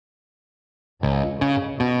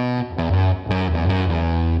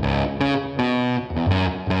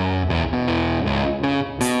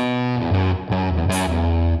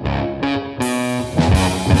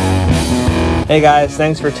Hey guys,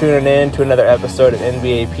 thanks for tuning in to another episode of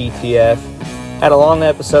NBA PTF. Had a long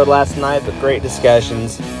episode last night, but great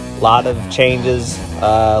discussions. A lot of changes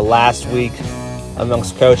last week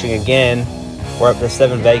amongst coaching again. We're up to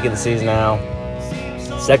 7 vacancies now.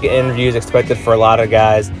 Second interview is expected for a lot of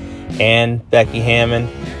guys and Becky Hammond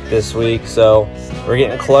this week. So we're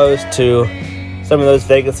getting close to some of those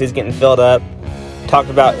vacancies getting filled up. Talked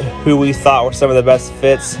about who we thought were some of the best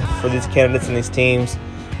fits for these candidates and these teams,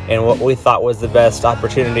 and what we thought was the best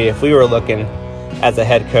opportunity if we were looking as a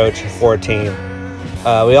head coach for a team.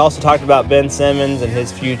 We also talked about Ben Simmons and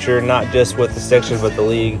his future, not just with the Sixers, but the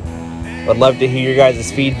league. I'd love to hear your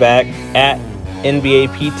guys' feedback at NBA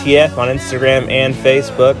PTF on Instagram and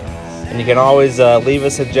Facebook. And you can always leave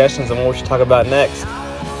us suggestions on what we should talk about next.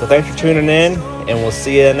 So thanks for tuning in, and we'll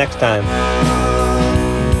see you next time.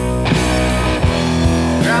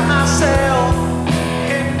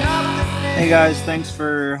 Hey guys, thanks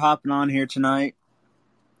for hopping on here tonight.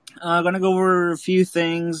 I'm going to go over a few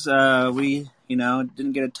things. We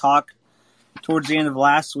didn't get a talk towards the end of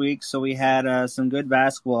last week, so we had some good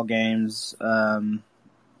basketball games.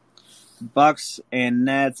 Bucks and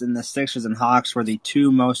Nets and the Sixers and Hawks were the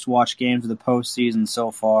two most watched games of the postseason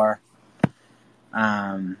so far.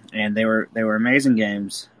 And they were amazing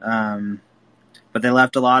games. But they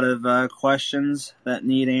left a lot of questions that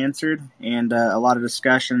need answered and a lot of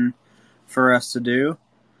discussion for us to do.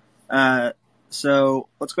 So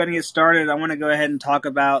let's go ahead and get started. I want to go ahead and talk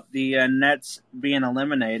about the Nets being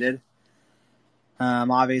eliminated.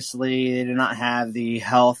 Obviously, they did not have the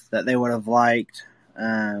health that they would have liked,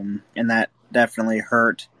 and that definitely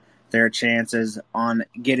hurt their chances on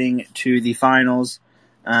getting to the finals.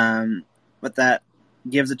 But that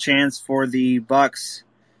gives a chance for the Bucks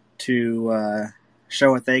to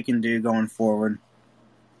show what they can do going forward.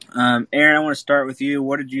 Aaron, I want to start with you.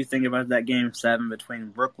 What did you think about that Game 7 between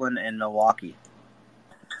Brooklyn and Milwaukee?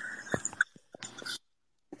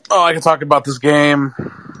 Oh, I could talk about this game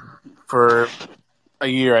for a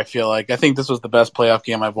year, I feel like. I think this was the best playoff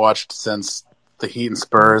game I've watched since the Heat and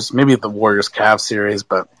Spurs, maybe the Warriors-Cavs series,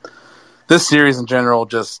 but this series in general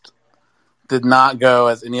just did not go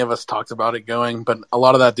as any of us talked about it going, but a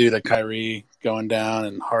lot of that due to Kyrie going down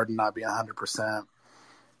and Harden not being 100%.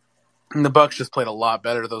 And the Bucks just played a lot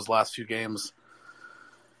better those last few games.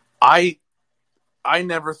 I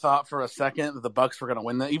never thought for a second that the Bucks were going to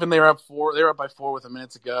win that. Even they were up by 4 with a minute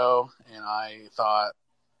to go, and I thought,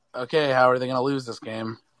 okay, how are they going to lose this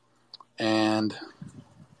game? And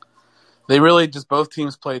they really just both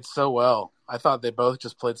teams played so well. I thought they both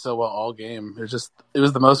just played so well all game. It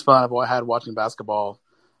was the most fun I've had watching basketball,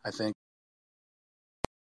 I think.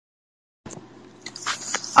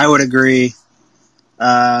 I would agree.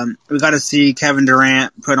 We got to see Kevin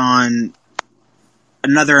Durant put on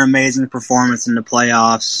another amazing performance in the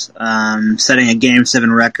playoffs, setting a Game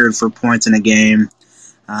 7 record for points in a game.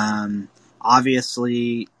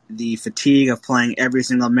 Obviously, the fatigue of playing every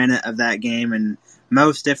single minute of that game and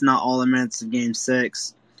most, if not all, the minutes of Game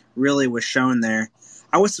 6 really was shown there.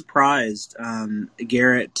 I was surprised,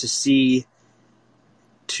 Garrett, to see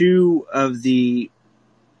two of the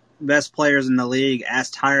best players in the league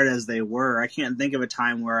as tired as they were. I can't think of a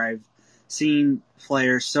time where I've seen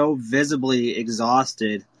players so visibly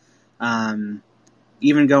exhausted. Even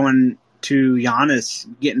going to Giannis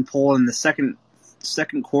getting pulled in the second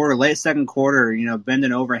quarter, late second quarter,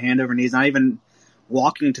 bending over, hand over knees, not even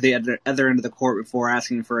walking to the other end of the court before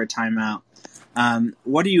asking for a timeout.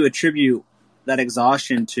 What do you attribute that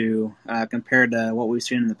exhaustion to compared to what we've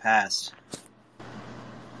seen in the past?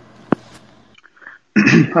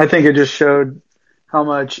 I think it just showed how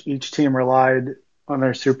much each team relied on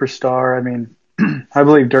their superstar. I mean, I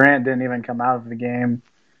believe Durant didn't even come out of the game.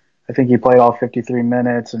 I think he played all 53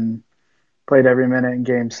 minutes and played every minute in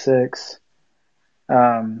Game 6.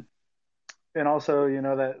 And also,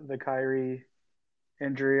 that the Kyrie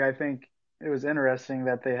injury, I think it was interesting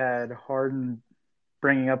that they had Harden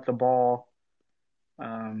bringing up the ball,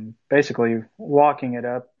 basically walking it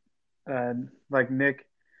up. Like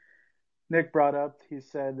Nick brought up, he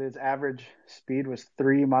said his average speed was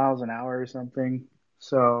 3 miles an hour or something.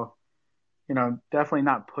 So, definitely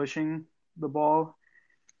not pushing the ball.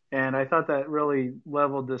 And I thought that really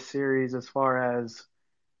leveled this series as far as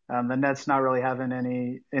the Nets not really having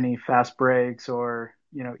any fast breaks or,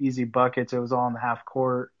 easy buckets. It was all in the half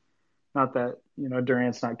court. Not that,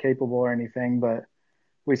 Durant's not capable or anything, but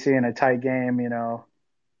we see in a tight game,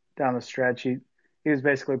 down the stretch, he was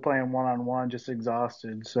basically playing one-on-one, just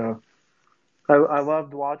exhausted. So I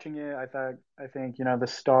loved watching it. I think the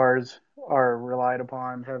stars are relied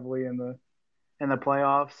upon heavily in the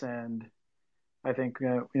playoffs, and I think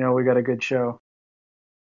we got a good show.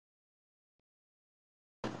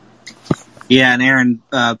 Yeah, and Aaron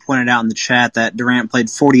pointed out in the chat that Durant played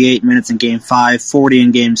 48 minutes in Game 5, 40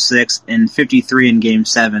 in Game 6, and 53 in Game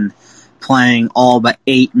 7, playing all but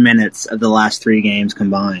 8 minutes of the last 3 games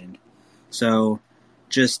combined. So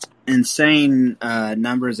just insane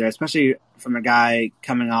numbers there, especially from a guy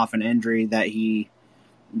coming off an injury that he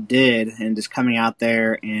did and just coming out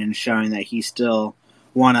there and showing that he's still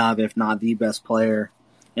one of, if not the best player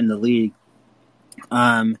in the league.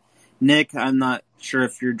 Nick, I'm not sure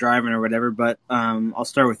if you're driving or whatever, but I'll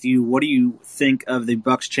start with you. What do you think of the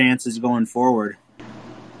Bucks' chances going forward?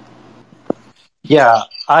 Yeah,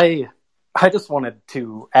 I just wanted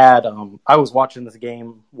to add. I was watching this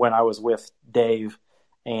game when I was with Dave,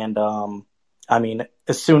 and I mean,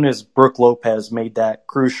 as soon as Brook Lopez made that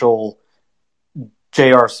crucial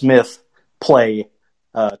J.R. Smith play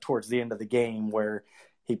towards the end of the game, where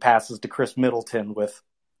he passes to Chris Middleton with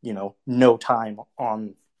no time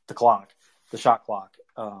on the clock, the shot clock.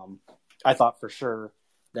 I thought for sure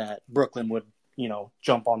that Brooklyn would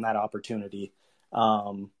jump on that opportunity,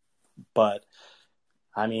 but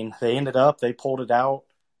I mean, they pulled it out.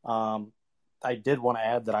 I did want to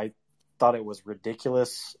add that I thought it was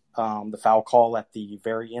ridiculous, the foul call at the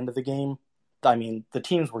very end of the game. I mean, the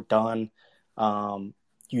teams were done.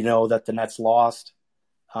 That the Nets lost,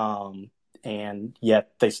 and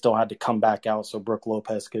yet they still had to come back out so Brook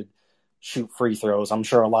Lopez could shoot free throws. I'm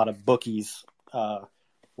sure a lot of bookies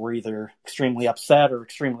were either extremely upset or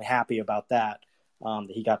extremely happy about that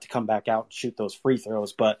he got to come back out and shoot those free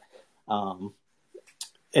throws. But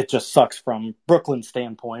it just sucks from Brooklyn's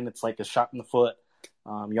standpoint. It's like a shot in the foot.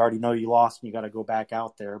 You already know you lost and you got to go back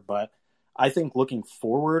out there. But I think looking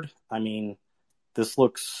forward, I mean, this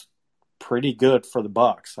looks pretty good for the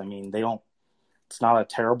Bucks. I mean, it's not a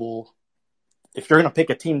terrible, if you're going to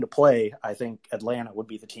pick a team to play, I think Atlanta would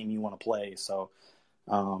be the team you want to play. So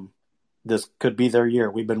this could be their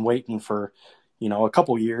year. We've been waiting for, a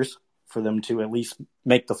couple years for them to at least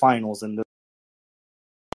make the finals. And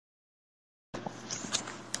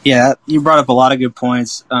Yeah, you brought up a lot of good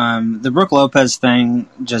points. The Brook Lopez thing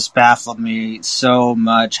just baffled me so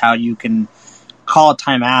much, how you can call a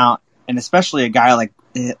timeout, and especially a guy like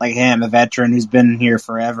him, a veteran who's been here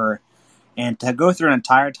forever, and to go through an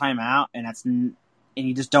entire timeout and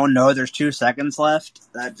you just don't know there's 2 seconds left.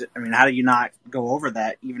 How do you not go over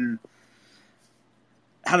that? Even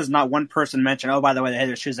how does not one person mention, oh, by the way, hey,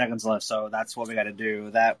 there's 2 seconds left, so that's what we got to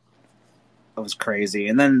do? That was crazy.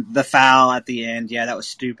 And then the foul at the end, yeah, that was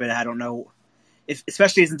stupid. I don't know,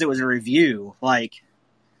 especially since it was a review. Like,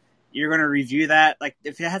 you're going to review that? Like,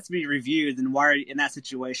 if it has to be reviewed, then in that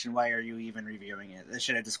situation, why are you even reviewing it? They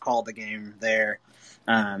should have just called the game there.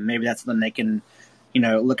 Maybe that's when they can,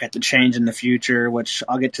 look at the change in the future, which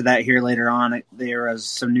I'll get to that here later on. There is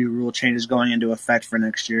some new rule changes going into effect for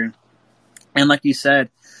next year. And like you said,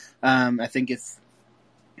 I think if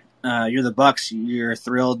you're the Bucks, you're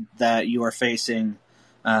thrilled that you are facing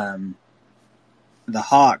the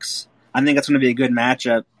Hawks. I think that's going to be a good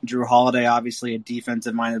matchup. Drew Holiday, obviously a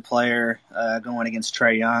defensive-minded player, going against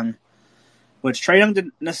Trae Young, which Trae Young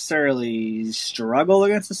didn't necessarily struggle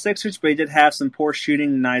against the Sixers, but he did have some poor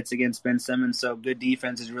shooting nights against Ben Simmons, so good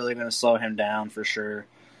defense is really going to slow him down for sure.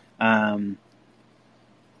 It'll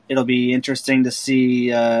be interesting to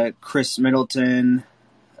see Chris Middleton.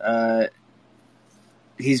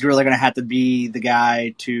 He's really going to have to be the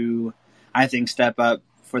guy to, I think, step up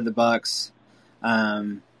for the Bucks.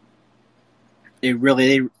 It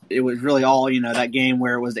was really all, that game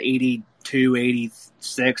where it was 82,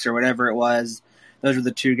 86 or whatever it was. Those were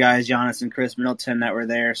the 2 guys, Giannis and Chris Middleton, that were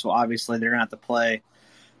there. So obviously they're going to have to play.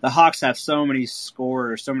 The Hawks have so many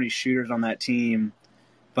scorers, so many shooters on that team,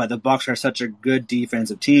 but the Bucks are such a good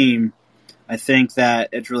defensive team. I think that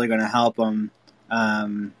it's really going to help them.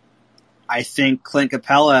 I think Clint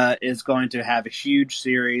Capella is going to have a huge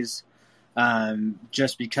series,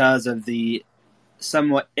 just because of the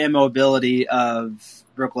somewhat immobility of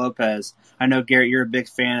Brook Lopez. I know, Garrett, you're a big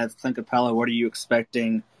fan of Clint Capella. What are you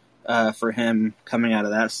expecting for him coming out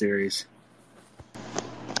of that series?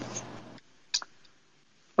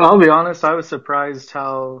 I'll be honest, I was surprised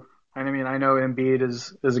how, I know Embiid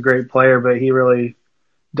is a great player, but he really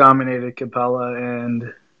dominated Capella,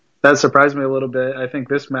 and that surprised me a little bit. I think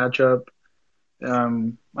this matchup,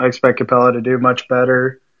 I expect Capella to do much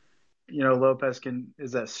better. Lopez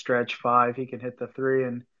is that stretch 5. He can hit the 3,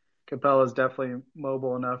 and Capella is definitely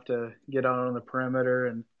mobile enough to get out on the perimeter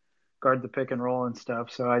and guard the pick and roll and stuff.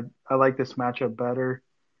 So I like this matchup better.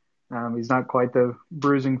 He's not quite the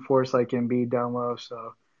bruising force like Embiid down low,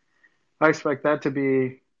 so I expect that to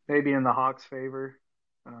be maybe in the Hawks' favor.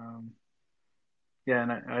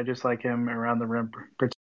 And I just like him around the rim.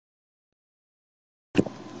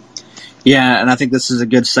 Yeah, and I think this is a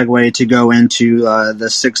good segue to go into the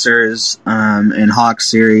Sixers and Hawks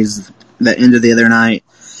series that ended the other night.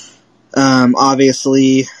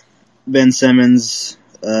 Obviously, Ben Simmons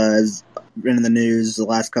has been in the news the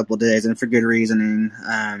last couple of days, and for good reasoning.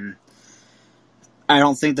 I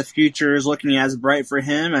don't think the future is looking as bright for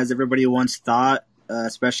him as everybody once thought,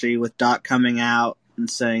 especially with Doc coming out and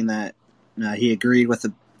saying that he agreed with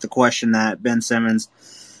the question that Ben Simmons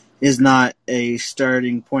is not a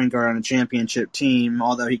starting point guard on a championship team,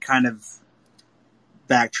 although he kind of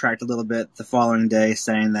backtracked a little bit the following day,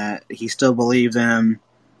 saying that he still believes in him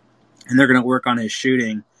and they're going to work on his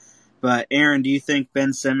shooting. But Aaron, do you think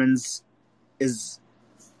Ben Simmons is?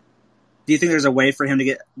 Do you think there's a way for him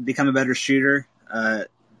to become a better shooter?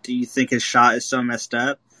 Do you think his shot is so messed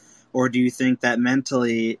up, or do you think that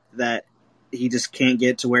mentally that he just can't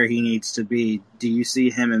get to where he needs to be? Do you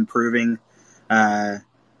see him improving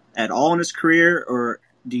at all in his career, or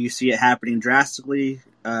do you see it happening drastically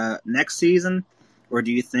next season, or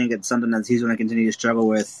do you think it's something that he's going to continue to struggle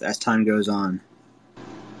with as time goes on?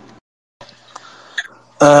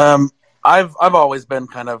 I've always been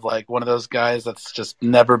kind of like one of those guys that's just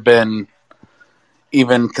never been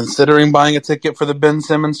even considering buying a ticket for the Ben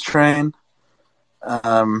Simmons train.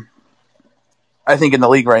 I think in the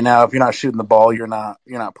league right now, if you're not shooting the ball, you're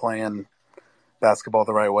not playing basketball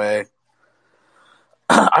the right way.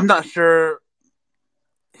 I'm not sure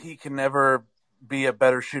he can ever be a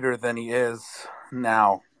better shooter than he is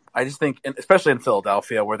now. I just think, especially in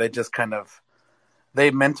Philadelphia, where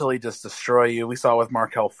they mentally just destroy you. We saw it with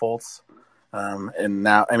Markelle Fultz, and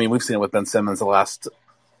now, I mean, we've seen it with Ben Simmons the last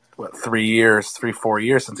 4 years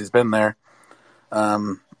since he's been there.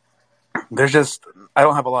 There's just, I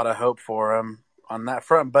don't have a lot of hope for him on that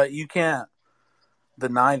front, but you can't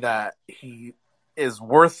deny that he is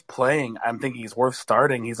worth playing. I'm thinking he's worth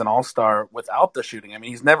starting. He's an all-star without the shooting. I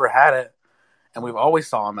mean, he's never had it, and we've always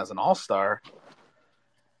saw him as an all-star.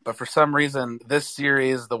 But for some reason, this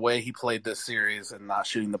series, the way he played this series and not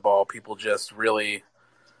shooting the ball, people just really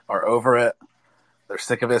are over it. They're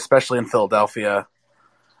sick of it, especially in Philadelphia.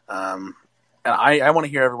 And I want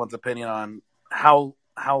to hear everyone's opinion on how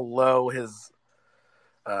low his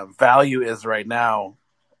value is right now,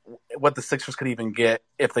 what the Sixers could even get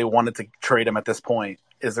if they wanted to trade him at this point.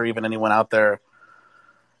 Is there even anyone out there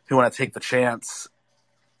who want to take the chance?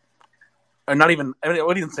 Or not even, I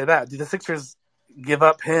wouldn't even say that. Do the Sixers give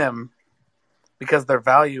up him because their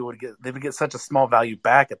value they would get such a small value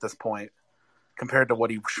back at this point compared to what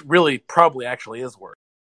he really probably actually is worth?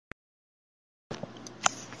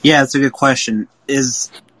 Yeah, that's a good question.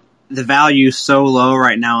 Is the value so low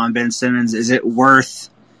right now on Ben Simmons? Is it worth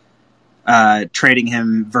trading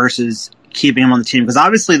him versus keeping him on the team? Because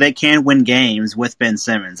obviously they can win games with Ben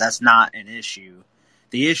Simmons. That's not an issue.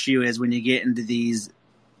 The issue is when you get into these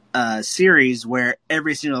series where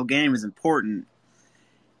every single game is important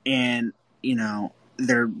and,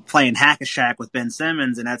 they're playing hack-a-shack with Ben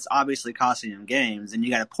Simmons, and that's obviously costing them games. And you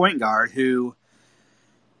got a point guard who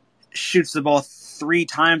shoots the ball 3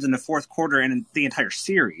 times in the fourth quarter and in the entire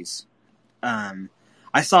series.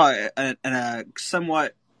 I saw a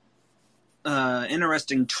somewhat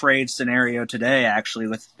interesting trade scenario today, actually,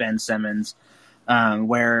 with Ben Simmons,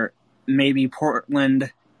 where maybe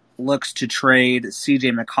Portland looks to trade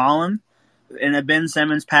CJ McCollum in a Ben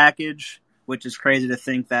Simmons package, which is crazy to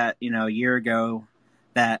think that, a year ago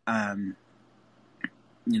that, do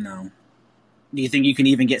you think you can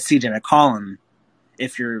even get CJ McCollum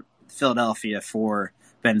if you're Philadelphia for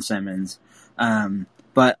Ben Simmons?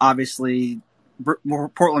 But obviously,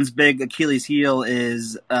 Portland's big Achilles heel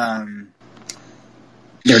is their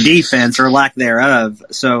defense or lack thereof.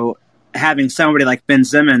 So having somebody like Ben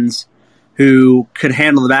Simmons who could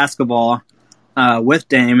handle the basketball with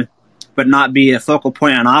Dame, but not be a focal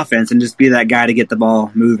point on offense and just be that guy to get the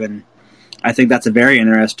ball moving, I think that's a very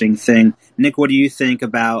interesting thing. Nick, what do you think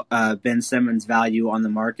about Ben Simmons' value on the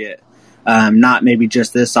market? Not maybe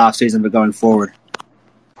just this offseason, but going forward.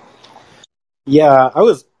 Yeah, I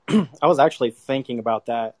was I was actually thinking about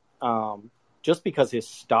that. Just because his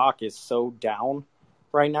stock is so down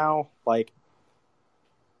right now. Like,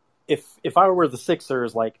 if I were the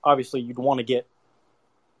Sixers, like, obviously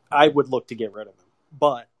I would look to get rid of him,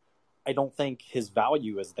 but I don't think his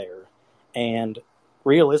value is there. And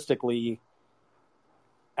realistically,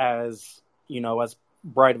 as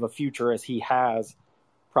bright of a future as he has,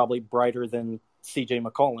 probably brighter than CJ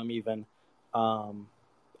McCollum even,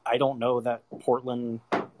 I don't know that Portland,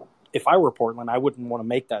 if I were Portland, I wouldn't want to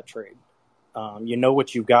make that trade. You know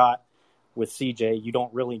what you got with CJ. You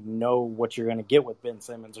don't really know what you're going to get with Ben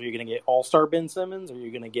Simmons. Are you going to get all-star Ben Simmons, or are you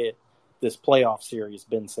going to get this playoff series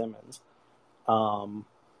Ben Simmons?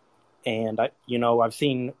 And I've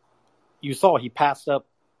seen, you saw he passed up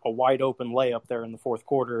a wide open layup there in the fourth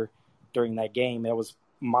quarter during that game. It was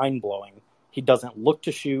mind blowing. He doesn't look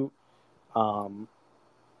to shoot,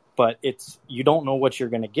 but you don't know what you're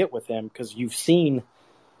going to get with him because you've seen,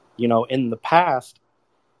 in the past.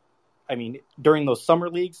 I mean, during those summer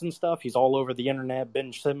leagues and stuff, he's all over the internet.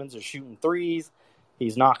 Ben Simmons is shooting threes.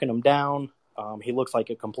 He's knocking them down. He looks like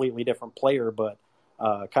a completely different player, but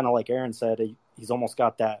kind of like Aaron said, he's almost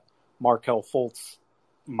got that Markelle Fultz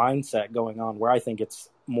mindset going on where I think it's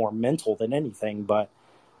more mental than anything. But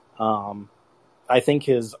I think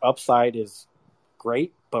his upside is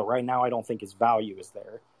great, but right now I don't think his value is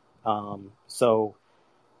there. So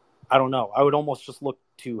I don't know. I would almost just look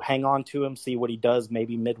to hang on to him, see what he does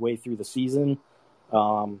maybe midway through the season.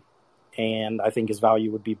 And I think his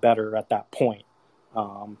value would be better at that point.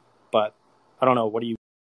 But I don't know. What do you?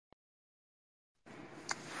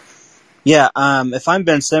 Yeah, if I'm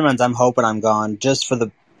Ben Simmons, I'm hoping I'm gone just for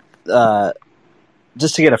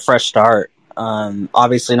just to get a fresh start.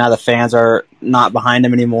 Obviously now the fans are not behind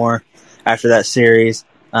him anymore after that series.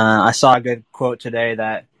 I saw a good quote today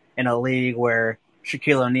that in a league where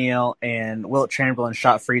Shaquille O'Neal and Wilt Chamberlain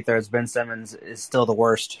shot free throws, Ben Simmons is still the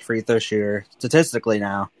worst free throw shooter statistically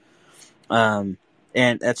now. And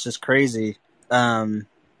that's just crazy. Garrett,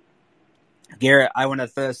 I want to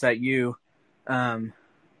throw this at you.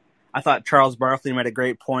 I thought Charles Barkley made a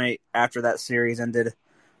great point after that series ended.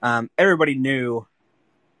 Everybody knew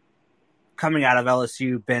coming out of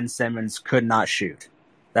LSU, Ben Simmons could not shoot.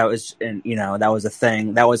 That was, that was a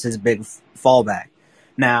thing. That was his big fallback.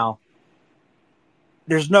 Now,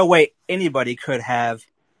 there's no way anybody could have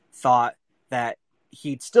thought that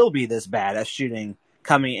he'd still be this bad at shooting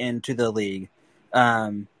coming into the league.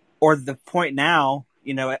 Or the point now,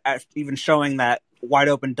 even showing that wide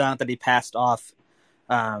open dunk that he passed off,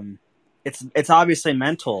 it's obviously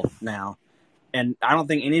mental now. And I don't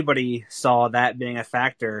think anybody saw that being a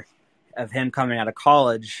factor of him coming out of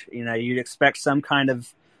college. You'd expect some kind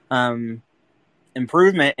of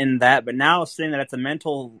improvement in that, but now seeing that it's a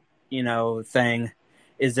mental, thing,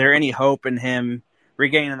 is there any hope in him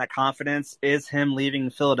regaining that confidence? Is him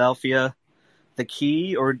leaving Philadelphia the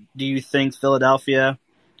key, or do you think Philadelphia,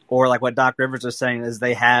 or like what Doc Rivers was saying, is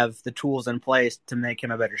they have the tools in place to make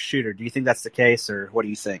him a better shooter? Do you think that's the case, or what do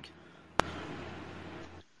you think?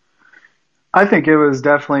 I think it was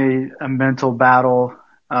definitely a mental battle.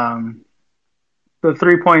 The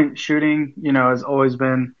 3-point shooting, has always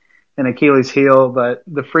been an Achilles heel, but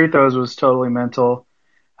the free throws was totally mental.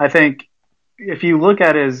 I think if you look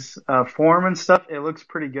at his form and stuff, it looks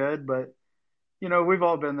pretty good, but we've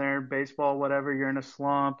all been there, baseball, whatever, you're in a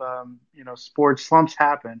slump, sports slumps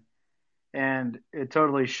happen, and it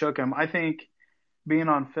totally shook him. I think being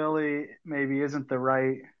on Philly maybe isn't the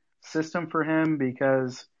right system for him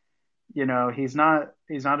because, he's not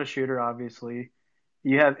a shooter, obviously.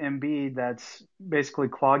 You have Embiid that's basically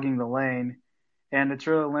clogging the lane, and it's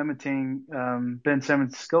really limiting Ben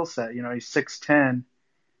Simmons' skill set. He's 6'10",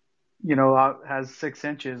 has 6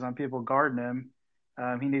 inches on people guarding him.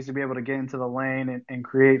 He needs to be able to get into the lane and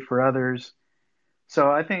create for others.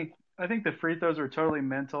 So I think the free throws are totally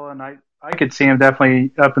mental, and I could see him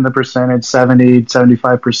definitely up in the percentage, 70,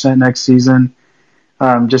 75% next season,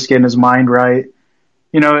 just getting his mind right.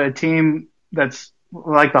 A team that's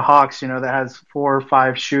like the Hawks, that has 4 or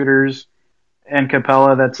 5 shooters and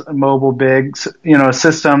Capella that's a mobile big, a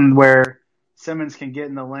system where Simmons can get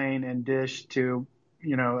in the lane and dish to,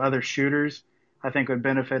 other shooters, I think would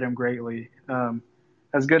benefit him greatly.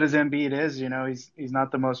 As good as Embiid is, he's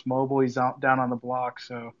not the most mobile. He's down on the block.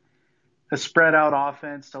 So a spread out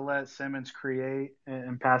offense to let Simmons create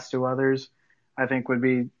and pass to others, I think would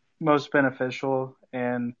be most beneficial.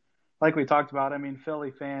 And like we talked about,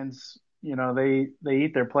 Philly fans, they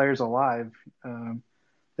eat their players alive.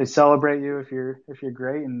 They celebrate you if you're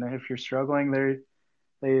great, and if you're struggling,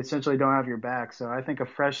 they essentially don't have your back. So I think a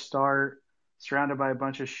fresh start, surrounded by a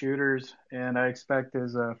bunch of shooters, and I expect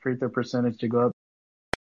his free throw percentage to go up.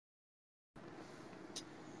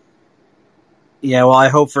 Yeah, well, I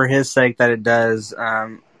hope for his sake that it does.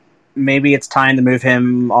 Maybe it's time to move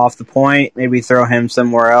him off the point. Maybe throw him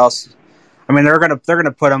somewhere else. They're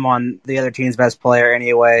gonna put him on the other team's best player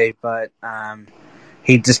anyway, but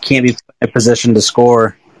he just can't be put in a position to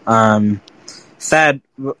score. Thad,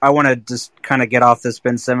 I want to just kind of get off this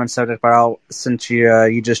Ben Simmons subject, but since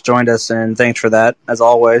you just joined us, and thanks for that as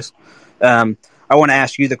always. I want to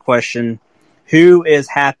ask you the question: who is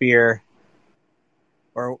happier,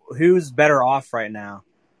 or who's better off right now?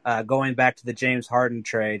 Going back to the James Harden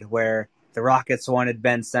trade, where the Rockets wanted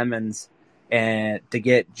Ben Simmons, and to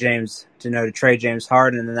get to trade James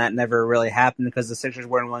Harden, and that never really happened because the Sixers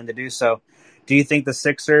weren't willing to do so. Do you think the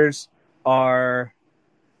Sixers are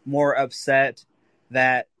more upset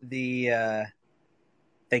that they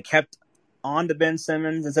kept on to Ben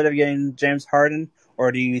Simmons instead of getting James Harden,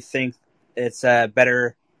 or do you think it's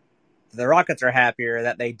better? The Rockets are happier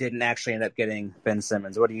that they didn't actually end up getting Ben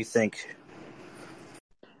Simmons. What do you think?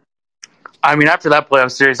 I mean, after that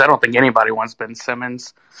playoff series, I don't think anybody wants Ben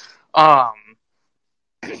Simmons.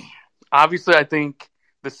 Obviously, I think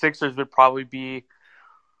the Sixers would probably be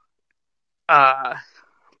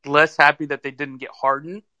less happy that they didn't get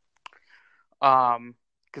Harden.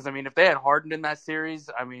 Because, I mean, if they had Harden in that series,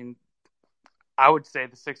 I mean, I would say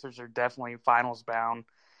the Sixers are definitely finals bound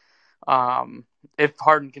if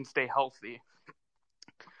Harden can stay healthy.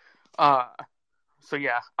 So,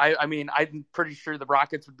 yeah, I mean, I'm pretty sure the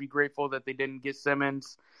Rockets would be grateful that they didn't get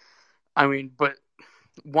Simmons. I mean, but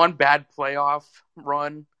one bad playoff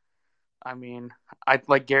run, I mean,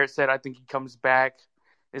 like Garrett said, I think he comes back,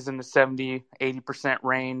 is in the 70-80%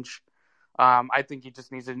 range. I think he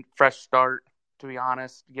just needs a fresh start, to be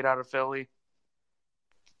honest, to get out of Philly.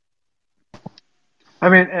 I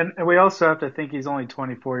mean, and we also have to think he's only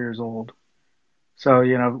 24 years old. So,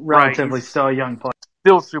 relatively Right, still a young player.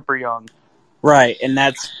 still super young. Right, and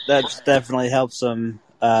that's definitely helps them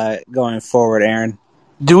going forward, Aaron.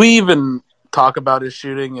 Do we even talk about his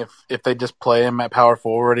shooting if they just play him at power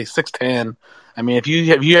forward? He's 6'10". I mean, if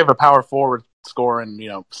you have a power forward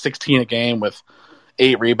scoring 16 a game with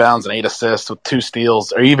 8 rebounds and 8 assists with 2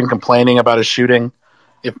 steals, are you even complaining about his shooting?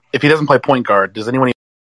 If he doesn't play point guard, does anyone?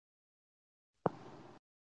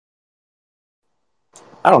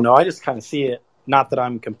 I don't know. I just kind of see it. Not that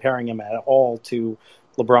I'm comparing him at all to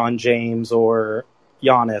LeBron James or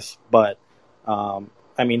Giannis, but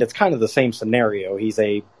I mean, it's kind of the same scenario. He's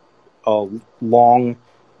a long,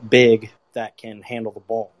 big that can handle the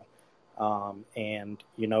ball, and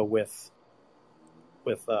with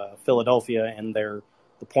Philadelphia and the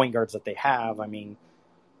point guards that they have, I mean,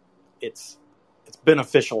 it's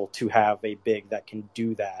beneficial to have a big that can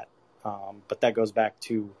do that. But that goes back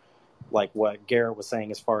to like what Garrett was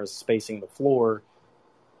saying as far as spacing the floor.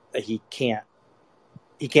 He can't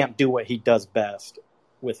do what he does best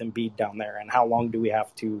with Embiid down there. And how long do we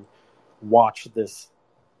have to watch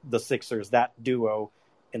the Sixers, that duo,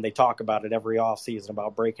 and they talk about it every offseason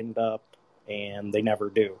about breaking it up, and they never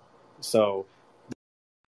do. So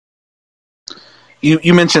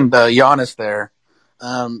You mentioned Giannis there.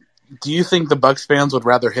 Do you think the Bucks fans would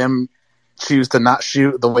rather him choose to not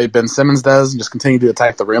shoot the way Ben Simmons does and just continue to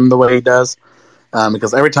attack the rim the way he does?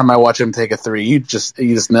 Because every time I watch him take a three, you just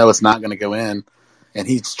know it's not going to go in, and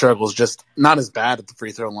he struggles just not as bad at the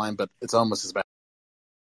free throw line, but it's almost as bad.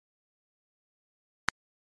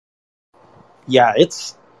 yeah,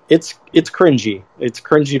 it's cringy. It's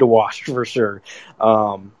cringy to watch for sure.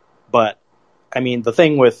 But I mean, the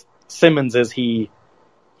thing with Simmons is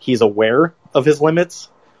he's aware of his limits.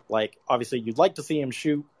 Like, obviously, you'd like to see him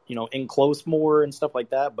shoot, in close more and stuff like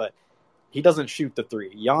that, but he doesn't shoot the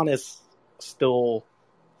three. Giannis still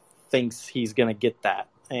thinks he's going to get that,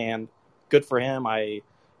 and good for him. I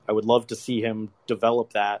would love to see him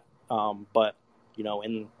develop that, but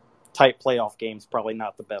in tight playoff games, probably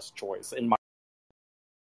not the best choice in my.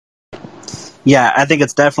 Yeah, I think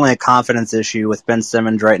it's definitely a confidence issue with Ben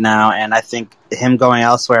Simmons right now, and I think him going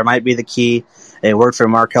elsewhere might be the key. It worked for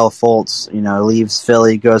Markelle Fultz, leaves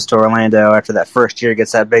Philly, goes to Orlando after that first year,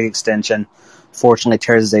 gets that big extension. Fortunately,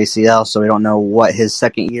 tears his ACL, so we don't know what his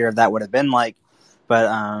second year of that would have been like. But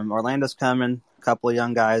Orlando's coming, a couple of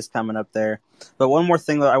young guys coming up there. But one more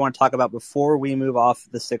thing that I want to talk about before we move off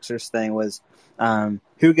the Sixers thing was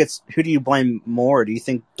who do you blame more? Do you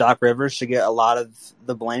think Doc Rivers should get a lot of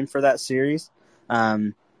the blame for that series?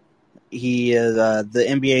 He is the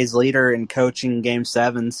NBA's leader in coaching Game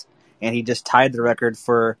 7s, and he just tied the record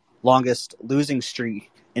for longest losing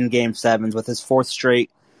streak in Game 7s with his 4th straight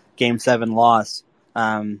Game 7 loss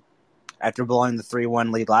after blowing the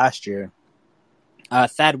 3-1 lead last year.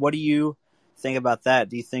 Thad, what do you think about that?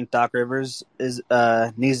 Do you think Doc Rivers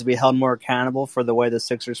needs to be held more accountable for the way the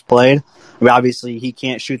Sixers played? I mean, obviously, he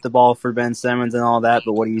can't shoot the ball for Ben Simmons and all that,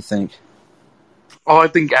 but what do you think? Oh, I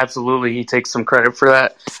think absolutely he takes some credit for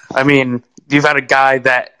that. I mean, you've had a guy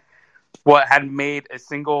that hadn't made a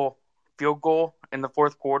single field goal in the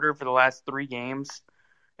fourth quarter for the last 3 games,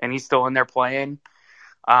 and he's still in there playing.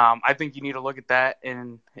 I think you need to look at that,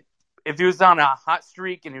 and if he was on a hot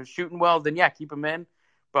streak and he was shooting well, then yeah, keep him in.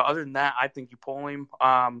 But other than that, I think you pull him,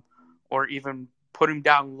 or even put him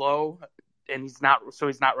down low, and he's not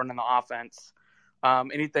running the offense.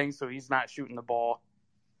 Anything so he's not shooting the ball.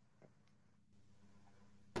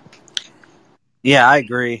 Yeah, I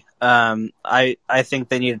agree. I think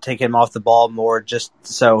they need to take him off the ball more, just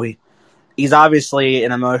so he's obviously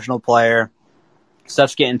an emotional player.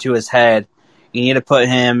 Stuff's getting to his head. You need to put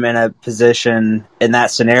him in a position in that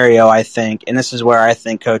scenario, I think, and this is where I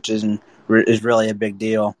think coaching is really a big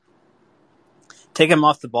deal. Take him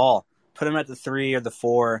off the ball. Put him at the 3 or the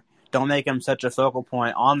 4. Don't make him such a focal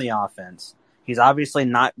point on the offense. He's obviously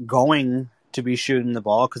not going to be shooting the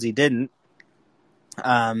ball because he didn't.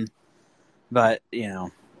 But,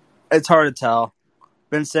 it's hard to tell.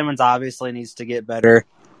 Ben Simmons obviously needs to get better.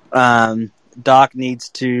 Doc needs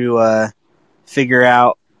to figure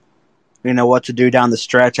out, what to do down the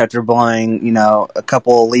stretch after blowing, a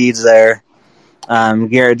couple of leads there.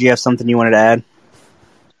 Garrett, do you have something you wanted to add?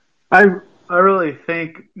 I really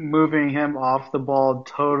think moving him off the ball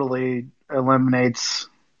totally eliminates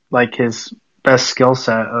like his best skill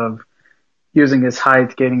set of using his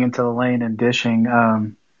height, getting into the lane and dishing.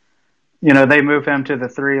 They move him to the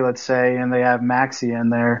 3, let's say, and they have Maxey in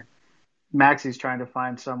there. Maxey's trying to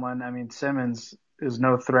find someone. I mean, Simmons is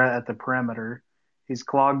no threat at the perimeter. He's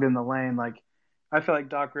clogged in the lane. Like, I feel like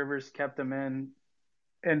Doc Rivers kept him in,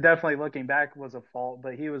 and definitely looking back was a fault,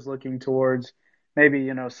 but he was looking towards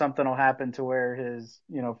maybe, something will happen to where his,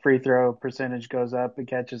 free throw percentage goes up and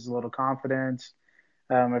catches a little confidence.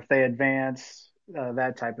 If they advance,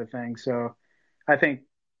 that type of thing. So I think,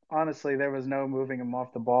 honestly, there was no moving him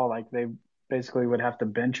off the ball. Like, they basically would have to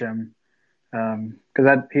bench him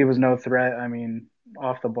because he was no threat, I mean,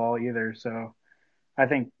 off the ball either. So I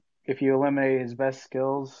think if you eliminate his best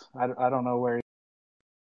skills, I don't know where.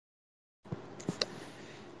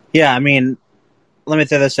 Yeah, I mean, let me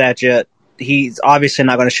throw this at you. He's obviously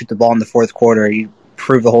not going to shoot the ball in the fourth quarter. He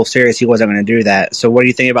proved the whole series he wasn't going to do that. So what do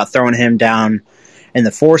you think about throwing him down in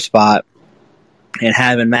the 4 spot and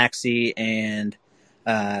having Maxey and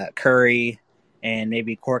Curry and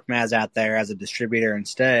maybe Korkmaz out there as a distributor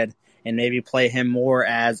instead, and maybe play him more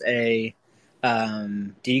as a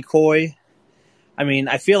decoy? I mean,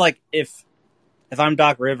 I feel like if I'm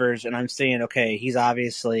Doc Rivers and I'm seeing, okay, he's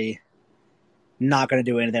obviously not going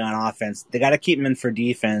to do anything on offense, they got to keep him in for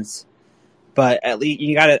defense. But at least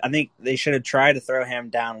I think they should have tried to throw him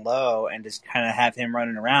down low and just kind of have him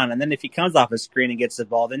running around. And then if he comes off a screen and gets the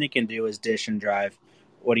ball, then he can do his dish and drive.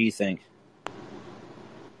 What do you think?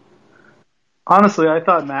 Honestly, I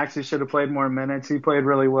thought Maxey should have played more minutes. He played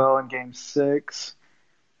really well in Game 6.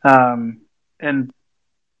 And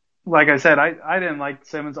like I said, I didn't like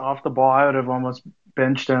Simmons off the ball. I would have almost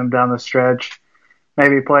benched him down the stretch.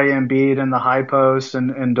 Maybe play Embiid in the high post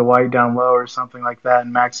and Dwight down low or something like that,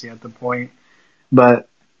 and Maxey at the point. But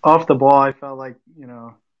off the ball, I felt like,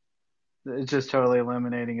 it's just totally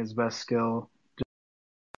eliminating his best skill.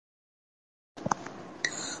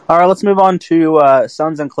 All right, let's move on to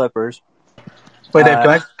Suns and Clippers. Wait,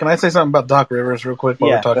 Dave, can I say something about Doc Rivers real quick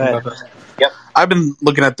while we're talking about this? Yep. I've been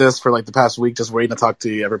looking at this for like the past week, just waiting to talk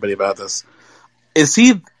to everybody about this. Is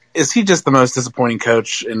he just the most disappointing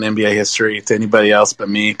coach in NBA history to anybody else but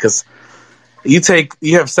me? Because you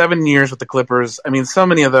have 7 years with the Clippers. I mean, so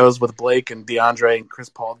many of those with Blake and DeAndre and Chris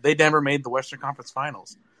Paul, they never made the Western Conference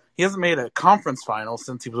Finals. He hasn't made a conference final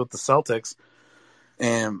since he was with the Celtics,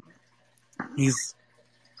 and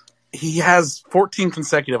he has 14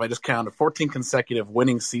 consecutive, I just counted, 14 consecutive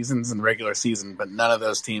winning seasons in regular season, but none of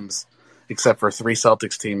those teams, except for 3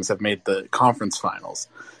 Celtics teams, have made the conference finals.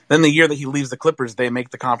 Then the year that he leaves the Clippers, they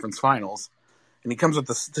make the conference finals. And he comes with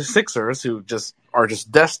the Sixers, who are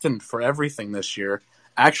just destined for everything this year,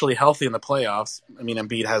 actually healthy in the playoffs. I mean,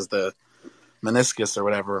 Embiid has the meniscus or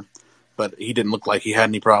whatever, but he didn't look like he had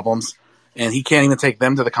any problems. And he can't even take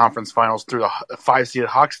them to the conference finals through a 5-seeded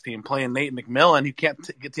Hawks team playing Nate McMillan. He can't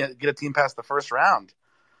get a team past the first round.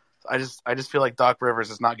 I just feel like Doc Rivers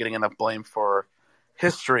is not getting enough blame for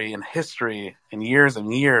history and years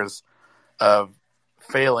and years of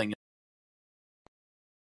failing.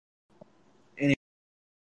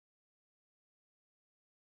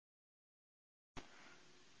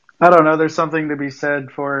 I don't know. There's something to be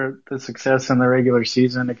said for the success in the regular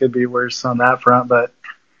season. It could be worse on that front, but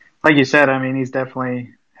like you said, I mean, he's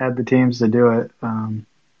definitely had the teams to do it.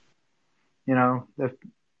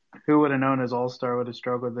 Who would have known his All-Star would have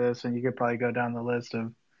struggled with this, and you could probably go down the list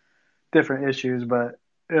of different issues, but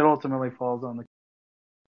it ultimately falls on the.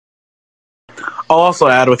 I'll also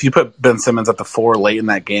add, if you put Ben Simmons at the 4 late in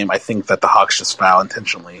that game, I think that the Hawks just foul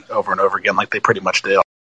intentionally over and over again, like they pretty much did.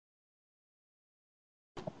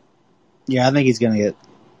 Yeah, I think he's going to get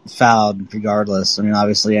fouled regardless. I mean,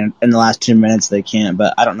 obviously, in the last 2 minutes they can't,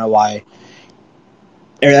 but I don't know why.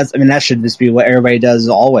 That should just be what everybody does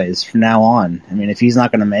always from now on. I mean, if he's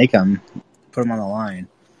not going to make them, put him on the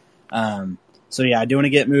line. So, yeah, I do want to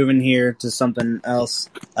get moving here to something else.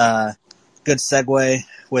 Good segue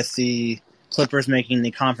with the Clippers making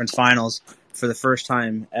the conference finals for the first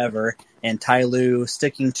time ever, and Ty Lue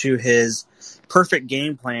sticking to his perfect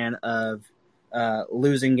game plan of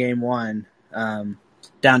losing game one. Down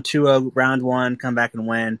 2-0 round one, come back and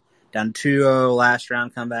win. Down 2-0 last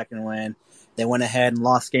round, come back and win. They went ahead and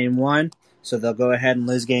lost game one, so they'll go ahead and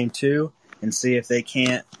lose game two and see if they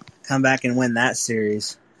can't come back and win that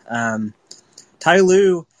series. Ty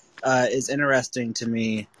Lue is interesting to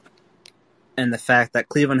me in the fact that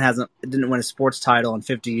Cleveland didn't win a sports title in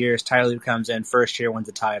 50 years. Ty Lue comes in, first year wins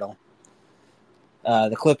the title.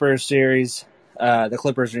 The Clippers series, the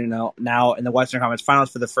Clippers are now in the Western Conference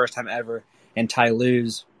Finals for the first time ever, and Ty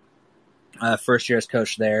Lue's first year as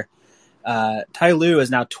coach there. Ty Lue is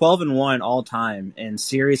now 12-1 all time in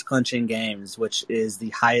series clinching games, which is the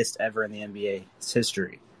highest ever in the NBA's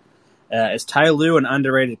history. Is Ty Lue an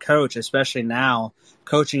underrated coach, especially now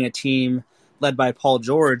coaching a team led by Paul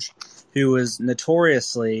George, who was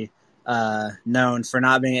notoriously known for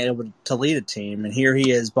not being able to lead a team, and here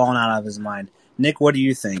he is balling out of his mind. Nick, what do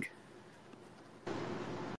you think?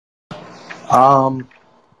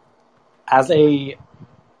 As a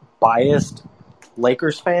biased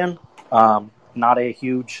Lakers fan, not a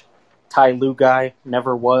huge Ty Lue guy,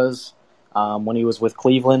 never was when he was with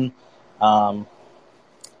Cleveland.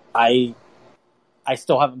 I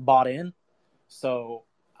still haven't bought in, so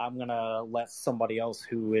I'm going to let somebody else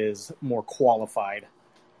who is more qualified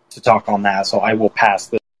to talk on that, so I will pass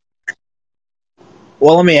this.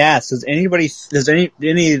 Well, let me ask, does any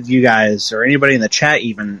of you guys or anybody in the chat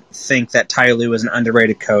even think that Ty Lue is an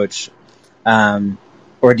underrated coach?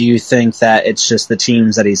 Or do you think that it's just the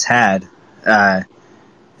teams that he's had?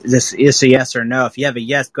 This is a yes or no. If you have a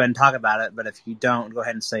yes, go ahead and talk about it, but if you don't, go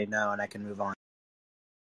ahead and say no, and I can move on.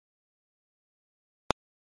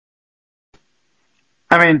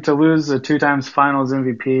 I mean, to lose a 2 times Finals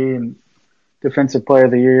MVP and Defensive Player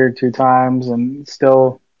of the Year 2 times and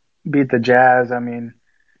still beat the Jazz, I mean,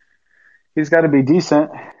 he's got to be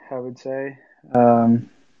decent, I would say.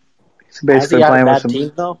 He's basically playing with some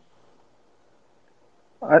team, though?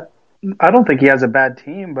 I don't think he has a bad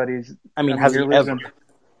team, but has he ever?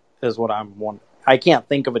 Is what I'm wondering. I can't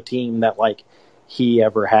think of a team that he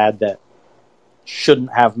ever had that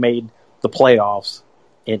shouldn't have made the playoffs.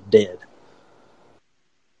 It did.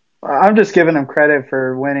 I'm just giving him credit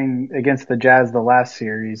for winning against the Jazz the last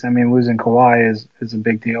series. I mean, losing Kawhi is a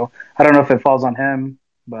big deal. I don't know if it falls on him,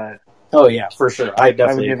 but oh yeah, for sure. I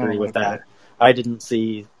definitely agree with that. Credit. I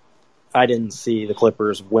didn't see the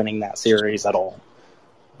Clippers winning that series at all.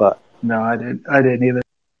 But no, I didn't either.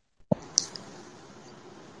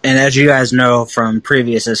 And as you guys know from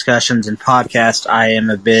previous discussions and podcasts, I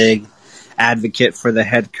am a big advocate for the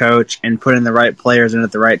head coach and putting the right players in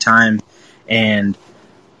at the right time. And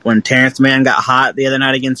when Terrence Mann got hot the other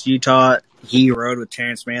night against Utah, he rode with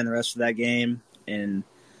Terrence Mann the rest of that game, and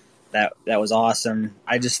that was awesome.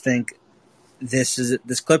 I just think this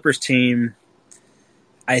Clippers team,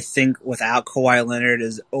 I think without Kawhi Leonard,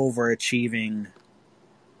 is overachieving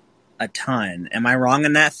a ton. Am I wrong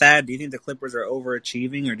in that, Thad? Do you think the Clippers are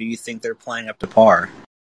overachieving, or do you think they're playing up to par?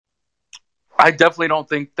 I definitely don't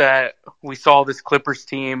think that we saw this Clippers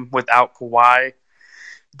team without Kawhi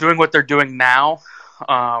doing what they're doing now.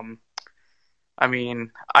 I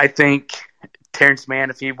mean, I think Terrence Mann,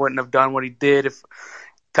 if he wouldn't have done what he did, if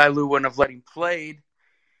Ty Lue wouldn't have let him play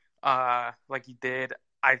like he did,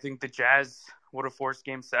 I think the Jazz would have forced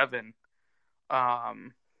Game 7.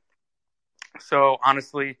 So,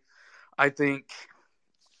 honestly, I think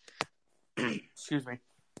excuse me.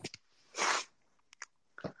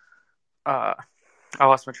 I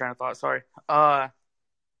lost my train of thought, sorry.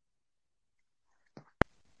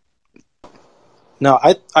 No,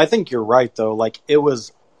 I think you're right, though. It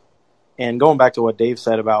was, and going back to what Dave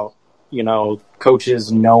said about,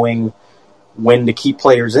 coaches knowing when to keep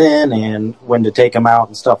players in and when to take them out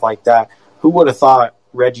and stuff like that. Who would have thought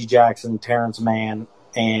Reggie Jackson, Terrence Mann,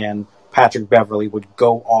 and Patrick Beverly would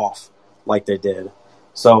go off like they did?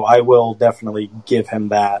 So I will definitely give him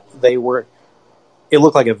that. It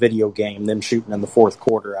looked like a video game, them shooting in the fourth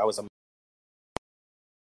quarter. I was amazed.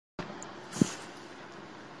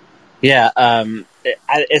 Yeah,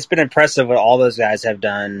 it's been impressive what all those guys have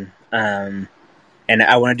done. And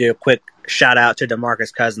I want to do a quick shout out to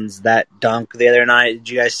DeMarcus Cousins. That dunk the other night. Did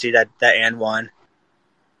you guys see that and one?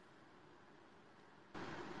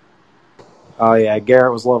 Oh yeah,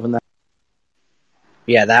 Garrett was loving that.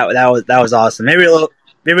 Yeah, that was awesome. Maybe a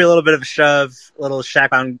little bit of a shove, a little Shaq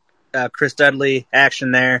on Chris Dudley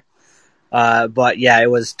action there. But yeah, it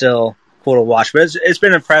was still cool to watch. But it's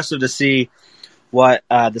been impressive to see what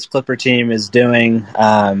this Clipper team is doing.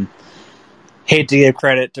 Hate to give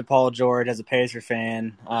credit to Paul George as a Pacer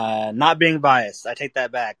fan. Not being biased, I take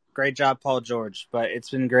that back. Great job, Paul George. But it's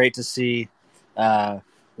been great to see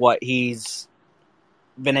what he's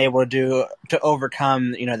been able to do to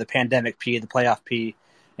overcome, the pandemic P, the playoff P,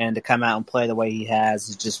 and to come out and play the way he has.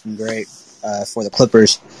 It's just been great for the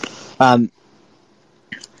Clippers.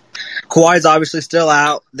 Kawhi's obviously still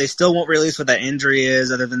out. They still won't release what that injury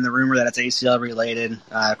is, other than the rumor that it's ACL related.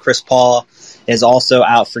 Chris Paul is also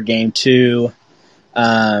out for Game 2.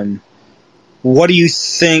 What do you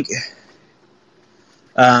think?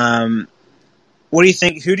 What do you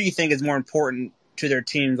think? Who do you think is more important to their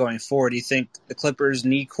team going forward? Do you think the Clippers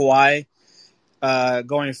need Kawhi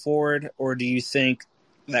going forward, or do you think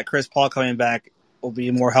that Chris Paul coming back will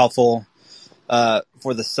be more helpful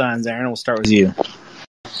for the Suns? Aaron, we'll start with you.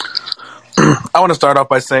 I want to start off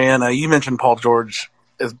by saying you mentioned Paul George.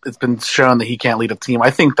 It's been shown that he can't lead a team. I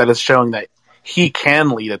think that it's showing that he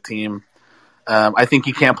can lead a team. I think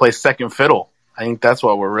he can't play second fiddle. I think that's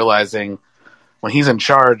what we're realizing. When he's in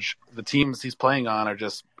charge, the teams he's playing on are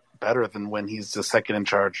just better than when he's the second in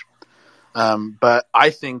charge. But I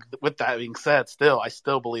think with that being said, I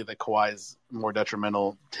still believe that Kawhi is more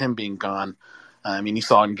detrimental to him being gone. I mean, you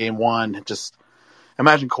saw in Game 1, just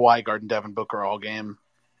imagine Kawhi guarding Devin Booker all game,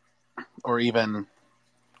 or even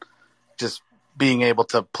just being able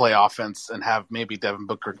to play offense and have maybe Devin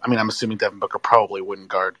Booker. I mean, I'm assuming Devin Booker probably wouldn't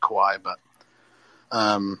guard Kawhi, but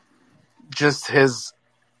just his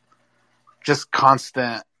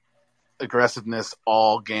constant aggressiveness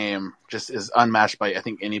all game just is unmatched by, I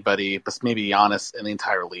think, anybody, but maybe Giannis in the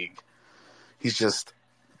entire league. He's just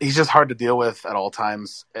hard to deal with at all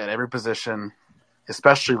times, at every position,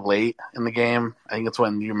 especially late in the game. I think it's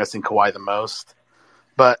when you're missing Kawhi the most.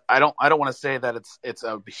 But I don't want to say that it's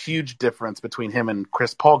a huge difference between him and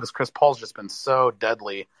Chris Paul, because Chris Paul's just been so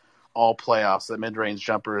deadly all playoffs. The mid-range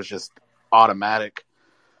jumper is just automatic.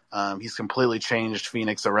 He's completely changed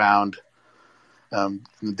Phoenix around. From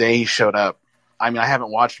the day he showed up. I mean, I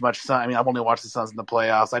haven't watched much Sun. I mean, I've only watched the Suns in the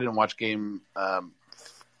playoffs. I didn't watch Game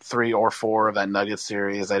 3 or 4 of that Nuggets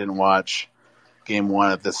series. I didn't watch Game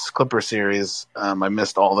 1 of this Clipper series. I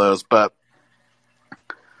missed all those, but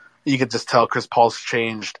you could just tell Chris Paul's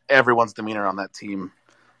changed everyone's demeanor on that team.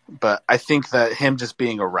 But I think that him just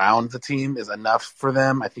being around the team is enough for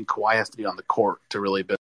them. I think Kawhi has to be on the court to really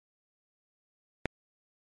build.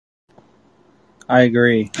 I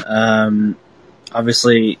agree.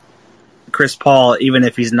 Obviously, Chris Paul, even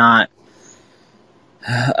if he's not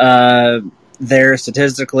there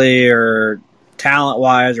statistically or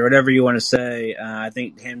talent-wise or whatever you want to say, I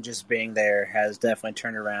think him just being there has definitely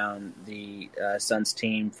turned around the Suns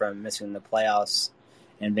team from missing the playoffs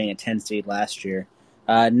and being a 10 seed last year.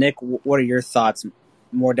 Nick, what are your thoughts?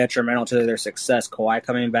 More detrimental to their success, Kawhi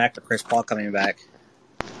coming back or Chris Paul coming back?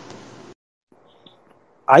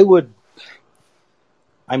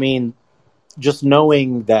 Just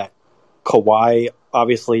knowing that Kawhi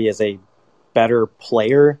obviously is a better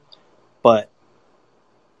player, but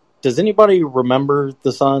does anybody remember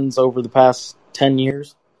the Suns over the past 10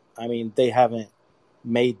 years? I mean, they haven't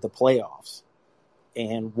made the playoffs.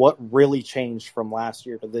 And what really changed from last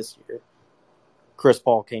year to this year? Chris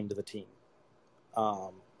Paul came to the team.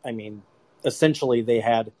 Essentially they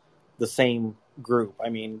had the same group. I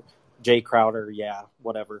mean, Jay Crowder, yeah,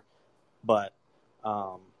 whatever. But,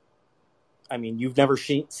 you've never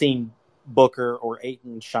seen Booker or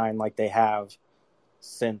Ayton shine like they have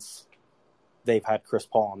since they've had Chris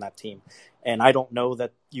Paul on that team. And I don't know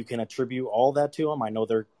that you can attribute all that to them. I know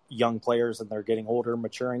they're young players and they're getting older,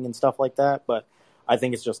 maturing and stuff like that. But I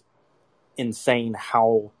think it's just insane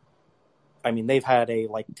how, they've had a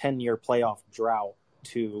 10-year playoff drought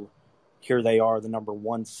to here they are, the number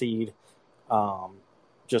 1 seed,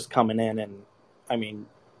 just coming in and,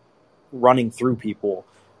 running through people.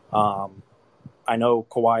 I know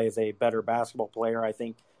Kawhi is a better basketball player. I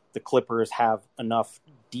think the Clippers have enough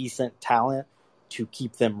decent talent to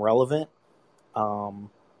keep them relevant.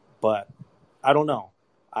 But I don't know.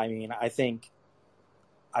 I think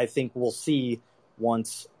we'll see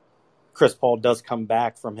once Chris Paul does come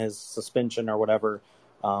back from his suspension or whatever,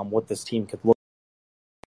 what this team could look.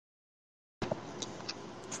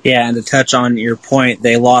 Yeah, and to touch on your point,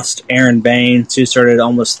 they lost Aaron Baines, who started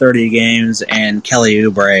almost 30 games, and Kelly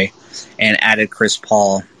Oubre, and added Chris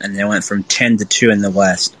Paul, and they went from 10-2 in the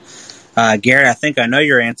West. Garrett, I think I know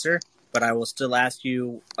your answer, but I will still ask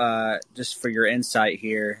you, just for your insight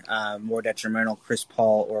here, more detrimental, Chris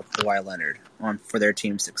Paul or Kawhi Leonard for their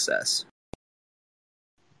team's success?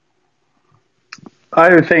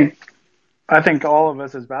 I think all of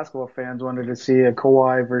us as basketball fans wanted to see a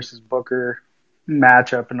Kawhi versus Booker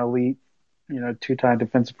match up an elite, two-time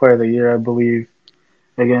Defensive Player of the Year, I believe,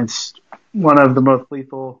 against one of the most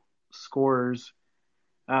lethal scorers.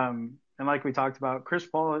 And like we talked about, Chris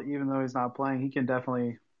Paul, even though he's not playing, he can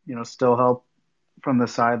definitely, still help from the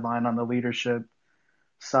sideline on the leadership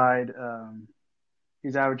side.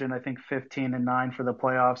 He's averaging, I think, 15 and 9 for the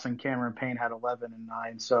playoffs, and Cameron Payne had 11 and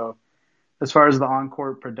 9. So as far as the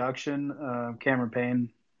on-court production, Cameron Payne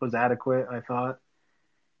was adequate, I thought.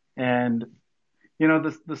 And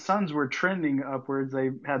the Suns were trending upwards.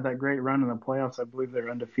 They had that great run in the playoffs. I believe they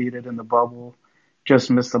were undefeated in the bubble,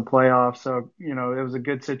 just missed the playoffs. So, it was a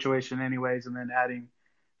good situation anyways. And then adding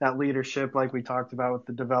that leadership, like we talked about with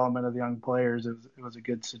the development of the young players, it was a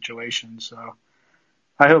good situation. So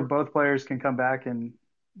I hope both players can come back. And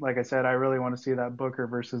like I said, I really want to see that Booker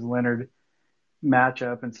versus Leonard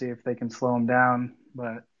matchup and see if they can slow him down.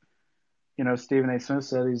 But, Stephen A. Smith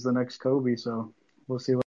said he's the next Kobe. So we'll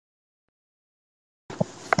see what.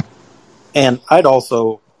 And I'd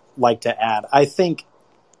also like to add, I think,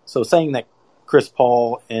 so saying that Chris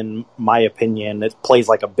Paul, in my opinion, it plays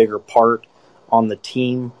like a bigger part on the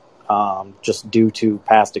team, just due to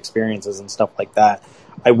past experiences and stuff like that.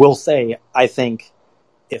 I will say, I think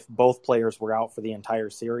if both players were out for the entire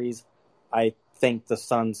series, I think the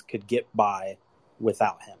Suns could get by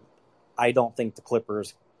without him. I don't think the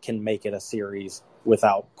Clippers can make it a series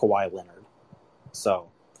without Kawhi Leonard. So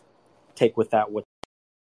take with that what.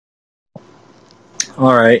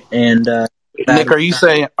 All right, and Nick, are you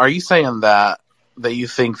saying that you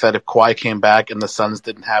think that if Kawhi came back and the Suns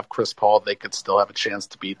didn't have Chris Paul, they could still have a chance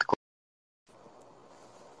to beat the Clippers?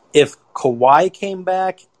 If Kawhi came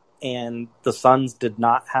back and the Suns did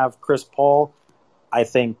not have Chris Paul, I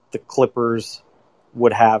think the Clippers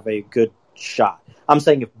would have a good shot. I'm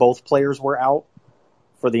saying if both players were out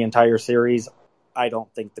for the entire series, I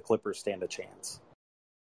don't think the Clippers stand a chance.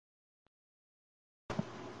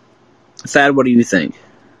 Thad, what do you think?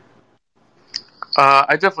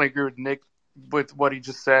 I definitely agree with Nick with what he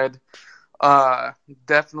just said.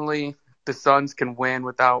 Definitely the Suns can win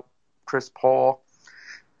without Chris Paul.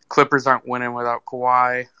 Clippers aren't winning without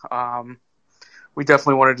Kawhi. We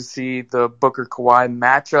definitely wanted to see the Booker-Kawhi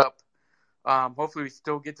matchup. Hopefully we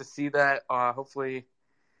still get to see that. Hopefully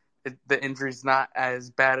the injury's not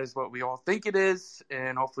as bad as what we all think it is,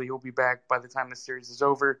 and hopefully he'll be back by the time the series is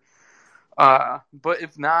over. But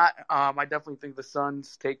if not, I definitely think the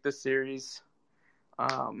Suns take this series.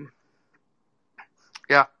 I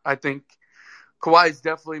think Kawhi's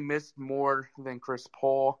definitely missed more than Chris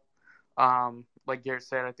Paul. Like Garrett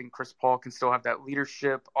said, I think Chris Paul can still have that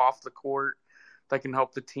leadership off the court that can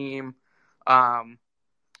help the team. And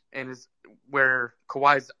is where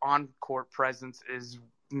Kawhi's on-court presence is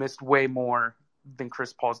missed way more than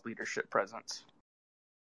Chris Paul's leadership presence.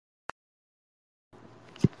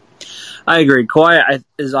 I agree. Kawhi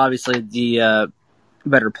is obviously the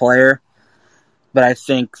better player, but I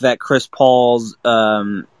think that Chris Paul's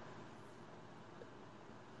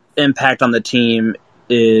impact on the team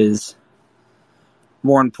is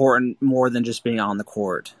more important, more than just being on the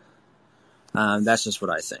court. That's just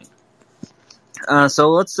what I think.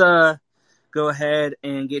 So let's go ahead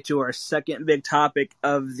and get to our second big topic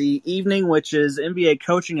of the evening, which is NBA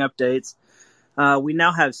coaching updates. We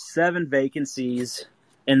now have 7 vacancies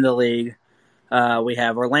in the league. We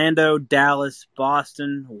have Orlando, Dallas,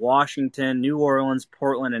 Boston, Washington, New Orleans,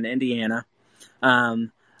 Portland, and Indiana.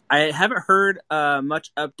 I haven't heard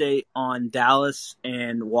much update on Dallas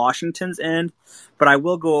and Washington's end, but I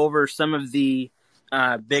will go over some of the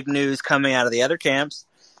big news coming out of the other camps.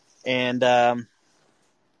 And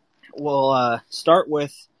we'll start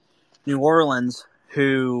with New Orleans,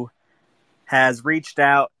 who has reached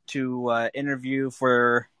out to interview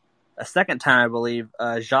for a second time, I believe,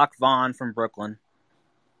 Jacques Vaughn from Brooklyn.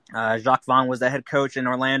 Jacques Vaughn was the head coach in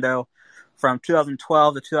Orlando from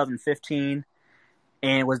 2012 to 2015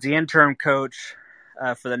 and was the interim coach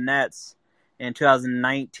for the Nets in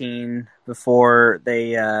 2019 before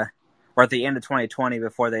they, or at the end of 2020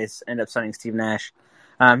 before they ended up signing Steve Nash.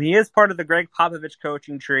 He is part of the Greg Popovich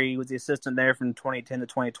coaching tree. He was the assistant there from 2010 to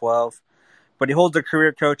 2012. But he holds a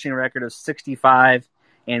career coaching record of 65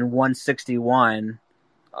 and 161.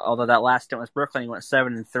 Although that last stint was Brooklyn, he went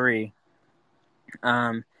 7-3.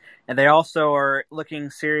 And they also are looking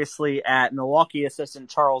seriously at Milwaukee assistant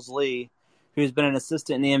Charles Lee, who's been an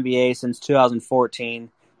assistant in the NBA since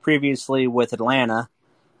 2014, previously with Atlanta.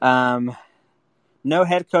 No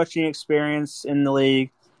head coaching experience in the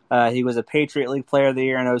league. He was a Patriot League Player of the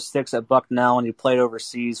Year in 2006 at Bucknell, and he played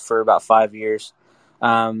overseas for about 5 years.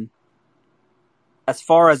 As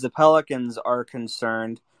far as the Pelicans are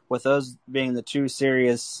concerned, with those being the two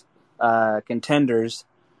serious contenders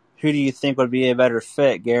who do you think would be a better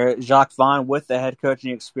fit, Garrett? Jacques Vaughn with the head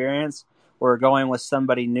coaching experience, or going with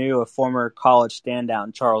somebody new, a former college standout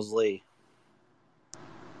in Charles Lee?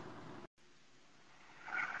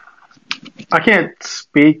 I can't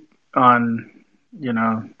speak on,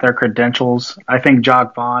 their credentials. I think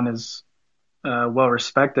Jacques Vaughn is well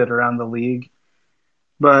respected around the league,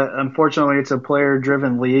 but unfortunately, it's a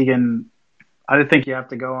player-driven league, and I think you have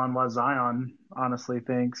to go on what Zion honestly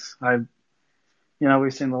thinks.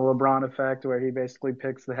 We've seen the LeBron effect where he basically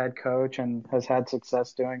picks the head coach and has had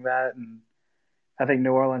success doing that, and I think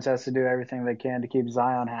New Orleans has to do everything they can to keep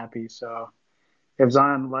Zion happy. So if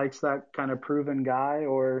Zion likes that kind of proven guy,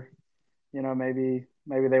 or maybe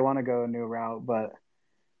they want to go a new route, but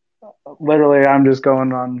literally, I'm just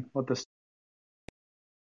going on what the.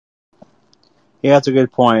 Yeah, that's a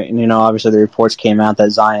good point. And, obviously the reports came out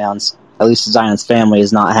that at least Zion's family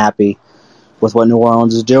is not happy with what New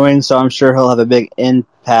Orleans is doing, so I'm sure he'll have a big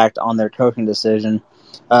impact on their coaching decision.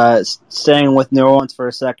 Staying with New Orleans for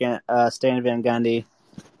a second, Stan Van Gundy,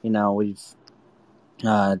 we've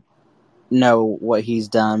know what he's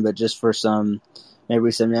done, but just for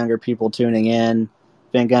maybe some younger people tuning in,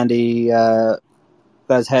 Van Gundy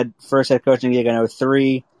got his first head coaching gig in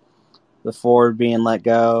 2003 before being let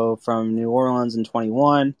go from New Orleans in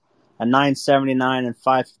 2021. A 979 and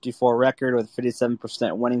 554 record with a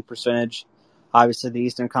 57% winning percentage. Obviously, the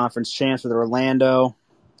Eastern Conference champs with Orlando,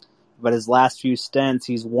 but his last few stints,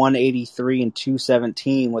 he's 183 and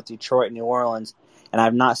 217 with Detroit and New Orleans, and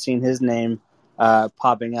I've not seen his name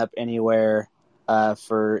popping up anywhere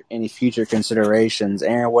for any future considerations.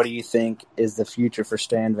 Aaron, what do you think is the future for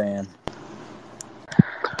Stan Van?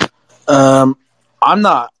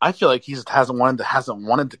 I feel like he just hasn't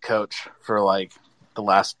wanted to coach for like the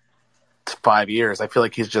last 5 years. I feel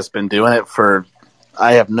like he's just been doing it for,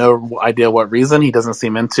 I have no idea what reason. He doesn't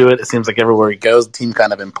seem into it. It seems like everywhere he goes, the team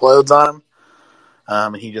kind of implodes on him.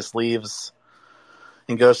 And he just leaves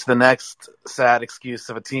and goes to the next sad excuse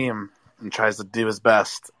of a team and tries to do his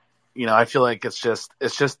best. I feel like it's just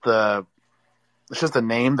a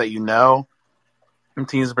name that and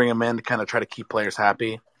teams bring him in to kind of try to keep players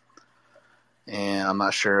happy. And I'm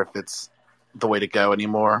not sure if it's the way to go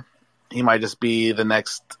anymore. He might just be the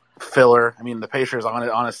next filler. I mean, the Pacers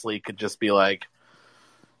honestly could just be like,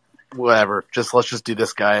 whatever, let's just do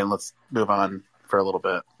this guy and let's move on for a little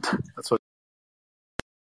bit. That's what.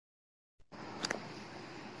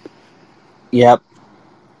 Yep.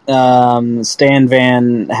 Stan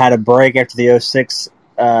Van had a break after the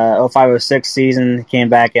 05-06 season. He came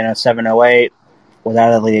back in 07-08, was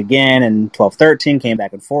out of the league again in 12-13, came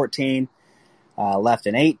back in 14. Left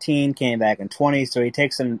in 18, came back in 20, so he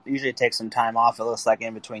usually takes some time off, it looks like,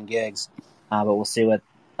 in between gigs, but we'll see what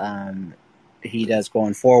he does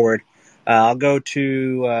going forward. I'll go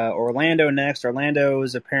to Orlando next. Orlando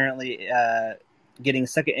is apparently getting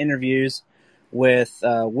second interviews with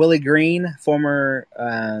Willie Green, former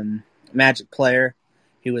Magic player.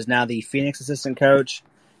 He was now the Phoenix assistant coach.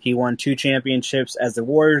 He won 2 championships as the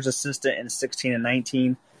Warriors assistant in 16 and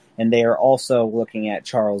 19, and they are also looking at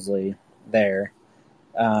Charles Lee there.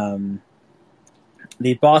 The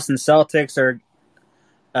Boston Celtics are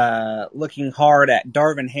looking hard at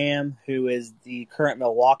Darvin Ham, who is the current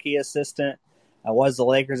Milwaukee assistant. Was the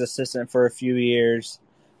Lakers assistant for a few years,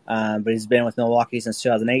 but he's been with Milwaukee since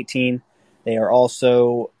 2018. They are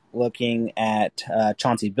also looking at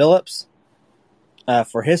Chauncey Billups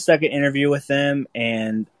for his second interview with them,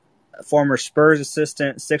 and former Spurs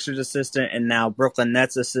assistant, Sixers assistant, and now Brooklyn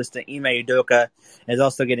Nets assistant Ime Udoka is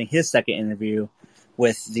also getting his second interview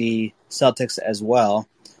with the Celtics as well.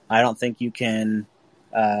 I don't think you can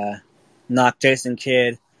knock Jason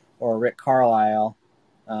Kidd or Rick Carlisle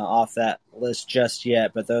off that list just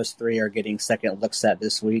yet, but those 3 are getting second looks at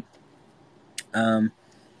this week. I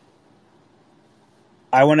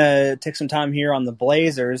want to take some time here on the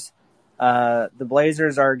Blazers. The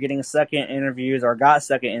Blazers are getting got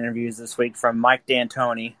second interviews this week from Mike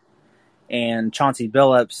D'Antoni and Chauncey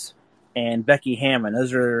Billups and Becky Hammon.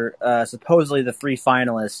 Those are supposedly the 3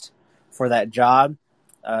 finalists for that job.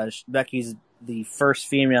 Becky's the first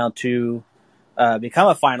female to become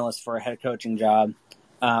a finalist for a head coaching job.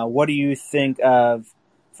 What do you think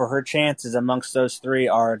for her chances amongst those 3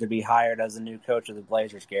 are to be hired as the new coach of the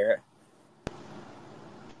Blazers, Garrett?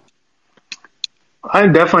 I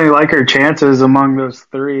definitely like her chances among those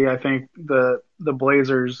 3. I think the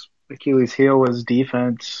Blazers' Achilles heel was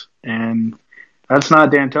defense, and that's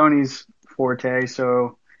not D'Antoni's forte.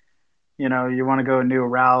 So, you want to go a new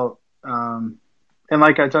route. And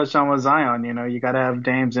like I touched on with Zion, you got to have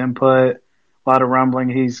Dame's input. A lot of rumbling.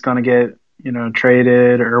 He's going to get,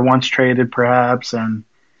 traded or once traded perhaps. And,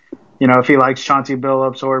 if he likes Chauncey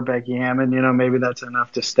Billups or Becky Hammond, maybe that's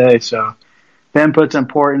enough to stay. So the input's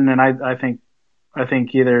important, and I think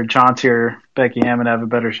either Chauncey or Becky Hammond have a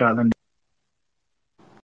better shot than.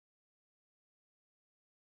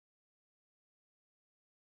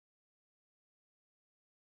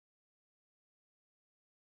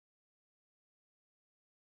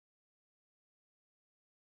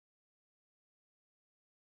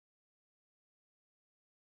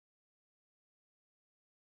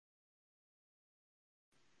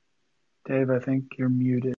 Dave, I think you're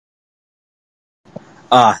muted.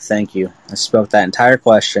 Thank you. I spoke that entire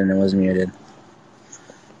question and was muted.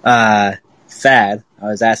 Thad, I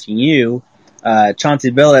was asking you,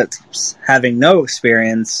 Chauncey Billups having no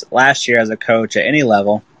experience last year as a coach at any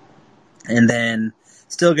level, and then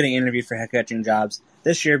still getting interviewed for head coaching jobs.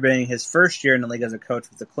 This year being his first year in the league as a coach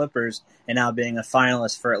with the Clippers, and now being a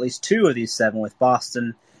finalist for at least 2 of these 7 with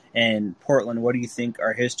Boston and Portland. What do you think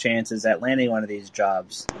are his chances at landing one of these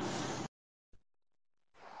jobs?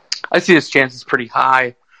 I see his chances pretty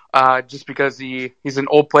high, just because he's an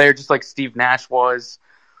old player, just like Steve Nash was.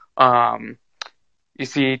 You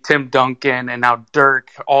see Tim Duncan and now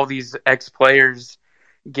Dirk, all these ex-players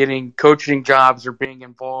getting coaching jobs or being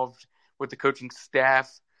involved with the coaching staff.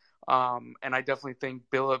 And I definitely think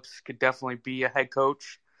Billups could definitely be a head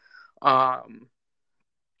coach. I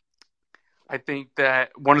think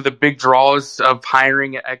that one of the big draws of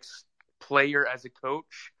hiring an ex-player as a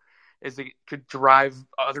coach is it could drive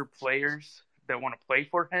other players that want to play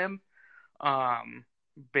for him.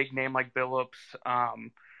 Big name like Billups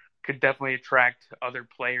could definitely attract other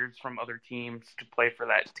players from other teams to play for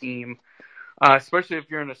that team, especially if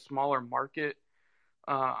you're in a smaller market.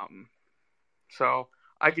 So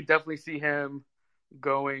I could definitely see him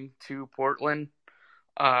going to Portland.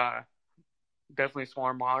 Definitely a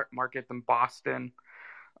smaller market than Boston.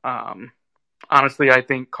 Honestly, I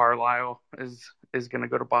think Carlisle is going to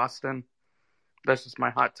go to Boston. That's just my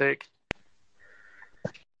hot take.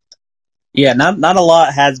 Yeah, not a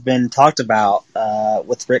lot has been talked about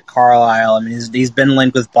with Rick Carlisle. I mean, he's been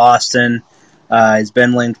linked with Boston. He's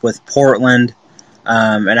been linked with Portland.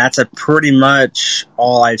 And that's pretty much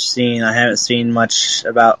all I've seen. I haven't seen much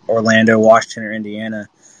about Orlando, Washington, or Indiana.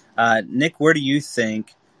 Nick, where do you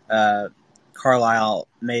think Carlisle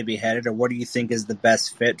may be headed, or what do you think is the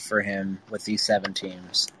best fit for him with these 7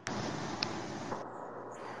 teams?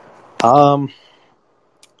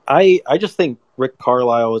 I just think Rick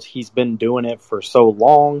Carlisle, he's been doing it for so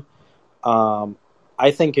long.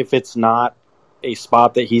 I think if it's not a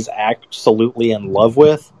spot that he's absolutely in love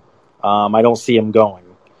with, I don't see him going.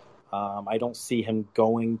 I don't see him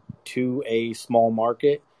going to a small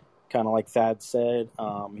market, kind of like Thad said.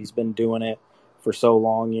 He's been doing it for so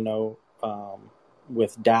long,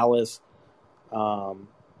 with Dallas,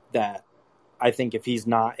 that I think if he's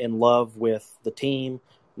not in love with the team,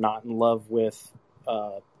 not in love with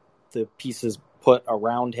the pieces put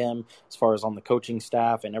around him as far as on the coaching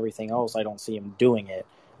staff and everything else, I don't see him doing it.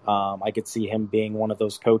 I could see him being one of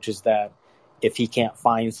those coaches that if he can't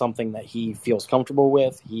find something that he feels comfortable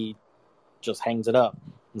with, he just hangs it up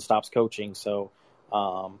and stops coaching. So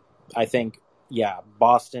I think,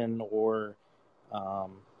 Boston or,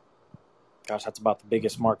 that's about the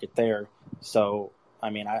biggest market there. So, I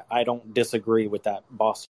mean, I don't disagree with that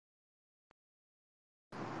Boston.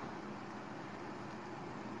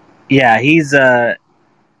 Yeah, he's I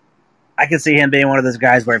can see him being one of those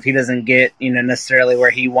guys where if he doesn't get, necessarily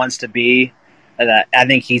where he wants to be, I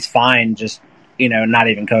think he's fine just, not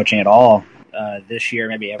even coaching at all this year,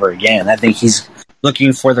 maybe ever again. I think he's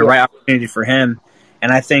looking for the right opportunity for him.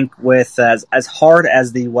 And I think with as hard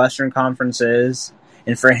as the Western Conference is,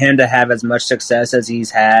 and for him to have as much success as he's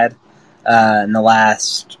had in the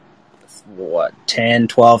last, 10,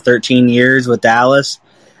 12, 13 years with Dallas,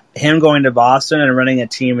 him going to Boston and running a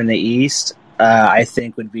team in the East, I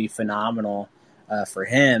think would be phenomenal for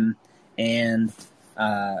him and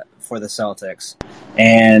for the Celtics.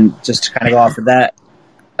 And just to kind of go off of that,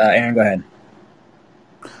 Aaron, go ahead.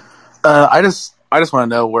 I just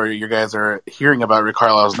want to know where you guys are hearing about Rick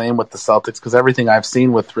Carlisle's name with the Celtics, because everything I've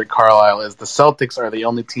seen with Rick Carlisle is the Celtics are the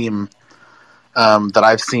only team that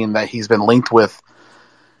I've seen that he's been linked with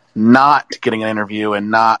not getting an interview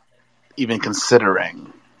and not even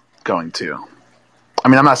considering going to. I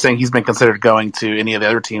mean, I'm not saying he's been considered going to any of the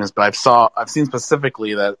other teams, but I've seen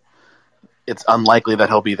specifically that it's unlikely that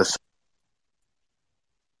he'll be the.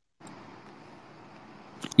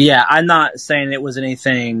 Yeah, I'm not saying it was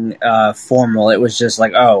anything formal. It was just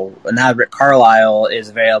like, oh, now Rick Carlisle is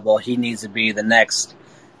available. He needs to be the next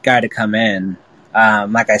guy to come in.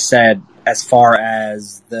 Like I said, as far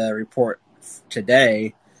as the report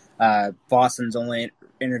today, Boston's only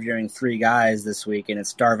interviewing 3 guys this week, and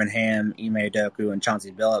it's Darvin Ham, Ime Doku, and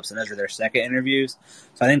Chauncey Billups, and those are their second interviews.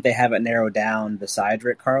 So I think they have it narrowed down besides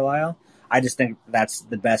Rick Carlisle. I just think that's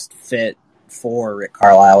the best fit for Rick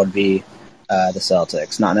Carlisle would be the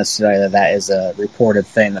Celtics. Not necessarily that is a reported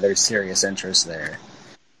thing that there's serious interest there.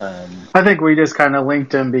 I think we just kind of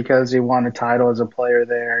linked him because he won a title as a player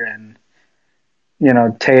there, and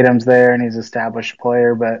Tatum's there and he's an established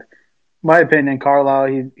player. But in my opinion,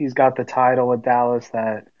 Carlisle, he's got the title with Dallas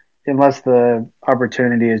that unless the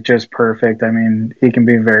opportunity is just perfect, I mean, he can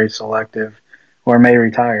be very selective or may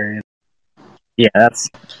retire. Yeah, that's.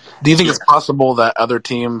 Do you think it's possible that other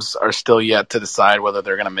teams are still yet to decide whether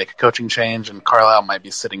they're going to make a coaching change, and Carlisle might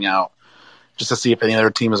be sitting out just to see if any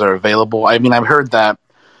other teams are available? I mean, I've heard that.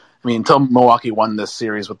 I mean, until Milwaukee won this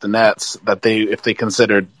series with the Nets, that if they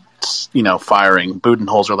considered, firing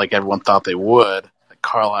Budenholzer like everyone thought they would, that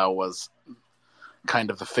Carlisle was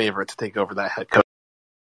kind of the favorite to take over that head coach.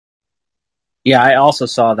 Yeah, I also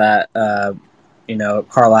saw that.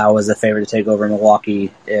 Carlisle was the favorite to take over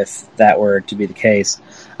Milwaukee if that were to be the case.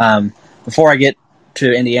 Before I get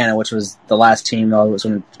to Indiana, which was the last team I was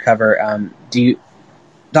going to cover,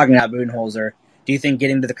 talking about Budenholzer, do you think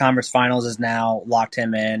getting to the conference finals has now locked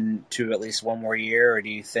him in to at least one more year, or do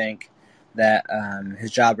you think that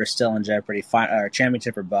his job is still in jeopardy?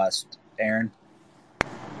 Championship or bust, Aaron?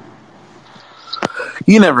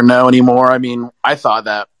 You never know anymore. I mean, I thought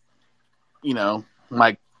that,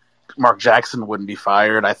 Mark Jackson wouldn't be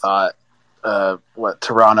fired. I thought,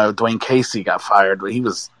 Toronto, Dwayne Casey got fired, but he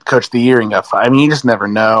was coach of the year and got fired. I mean, you just never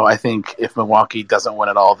know. I think if Milwaukee doesn't win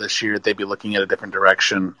it all this year, they'd be looking at a different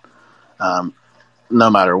direction, no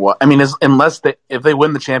matter what. I mean, if they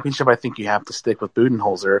win the championship, I think you have to stick with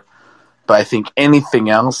Budenholzer. But I think anything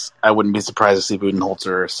else, I wouldn't be surprised to see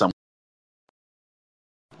Budenholzer somewhere.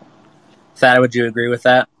 Thad, would you agree with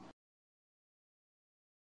that?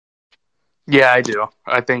 Yeah, I do.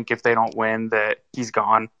 I think if they don't win, that he's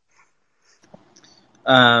gone.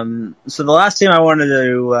 So the last team I wanted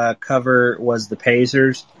to cover was the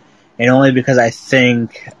Pacers, and only because I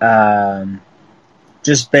think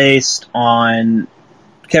just based on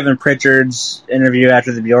Kevin Pritchard's interview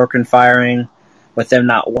after the Bjorken firing, with them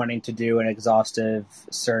not wanting to do an exhaustive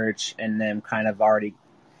search and them kind of already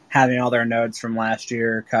having all their notes from last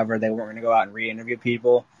year covered, they weren't going to go out and re-interview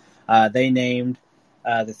people. They named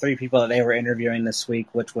the 3 people that they were interviewing this week,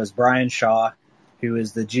 which was Brian Shaw, who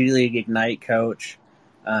is the G League Ignite coach,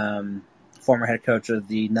 former head coach of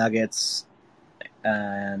the Nuggets,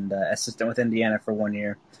 and assistant with Indiana for 1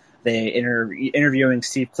 year. They interviewing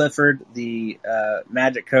Steve Clifford, the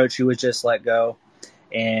Magic coach who was just let go,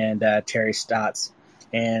 and Terry Stotts.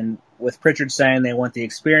 And with Pritchard saying they want the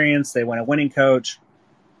experience, they want a winning coach,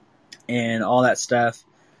 and all that stuff,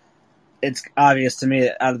 it's obvious to me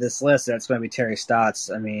that out of this list that it's going to be Terry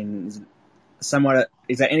Stotts. I mean,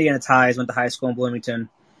 he's got Indiana ties, went to high school in Bloomington.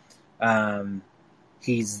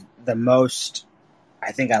 He's the most,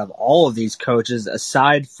 I think, out of all of these coaches,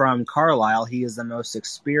 aside from Carlisle, he is the most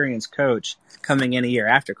experienced coach coming in a year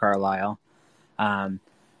after Carlisle. But,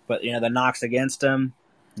 the knocks against him,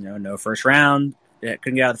 no first round.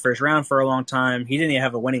 Couldn't get out of the first round for a long time. He didn't even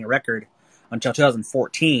have a winning record until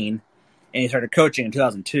 2014, and he started coaching in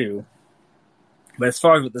 2002. But as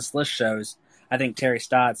far as what this list shows, I think Terry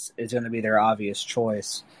Stotts is going to be their obvious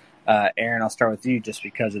choice. Aaron, I'll start with you just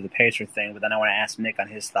because of the Pacer thing, but then I want to ask Nick on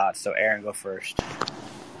his thoughts. So, Aaron, go first.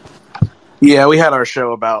 Yeah, we had our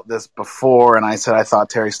show about this before, and I said I thought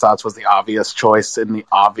Terry Stotts was the obvious choice in the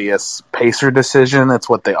obvious Pacer decision. That's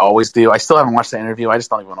what they always do. I still haven't watched the interview. I just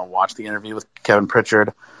don't even want to watch the interview with Kevin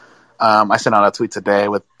Pritchard. I sent out a tweet today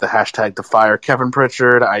with the hashtag to fire Kevin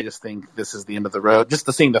Pritchard. I just think this is the end of the road. Just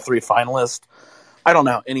to seeing the 3 finalists, I don't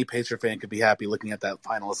know. Any Pacer fan could be happy looking at that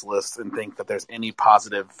finalist list and think that there's any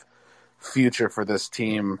positive future for this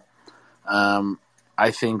team. I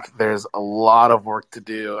think there's a lot of work to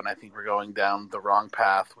do, and I think we're going down the wrong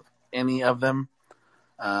path with any of them.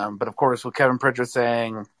 But of course, with Kevin Pritchard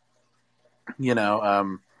saying, we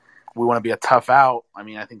want to be a tough out, I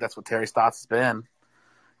mean, I think that's what Terry Stotts has been.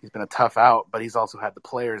 He's been a tough out, but he's also had the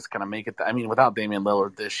players kind of make it. I mean, without Damian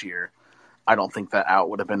Lillard this year, I don't think that out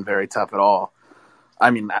would have been very tough at all. I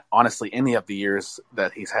mean, honestly, any of the years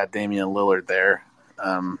that he's had Damian Lillard there,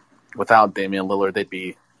 without Damian Lillard, they'd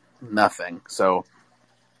be nothing. So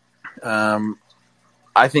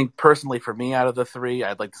I think personally for me, out of the 3,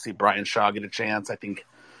 I'd like to see Brian Shaw get a chance. I think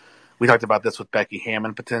we talked about this with Becky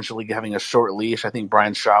Hammon potentially having a short leash. I think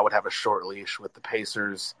Brian Shaw would have a short leash with the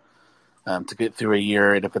Pacers to get through a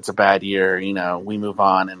year. And if it's a bad year, we move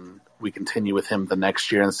on and we continue with him the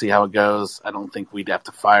next year and see how it goes. I don't think we'd have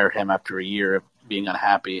to fire him after a year of being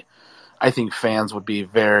unhappy. I think fans would be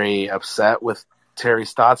very upset with Terry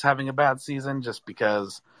Stotts having a bad season just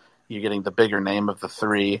because you're getting the bigger name of the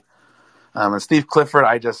three. And Steve Clifford,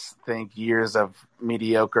 I just think years of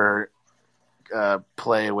mediocre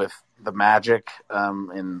play with the Magic,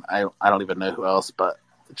 and I don't even know who else, but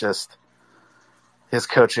just his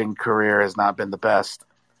coaching career has not been the best.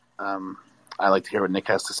 I like to hear what Nick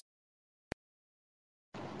has to say.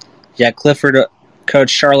 Yeah, Clifford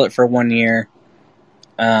coached Charlotte for 1 year,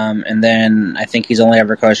 and then I think he's only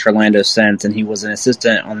ever coached Orlando since, and he was an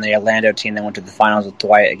assistant on the Orlando team that went to the finals with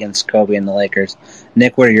Dwight against Kobe and the Lakers.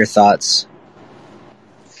 Nick, what are your thoughts?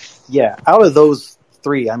 Yeah, out of those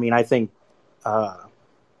three, I mean, I think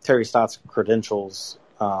Terry Stotts' credentials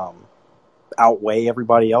outweigh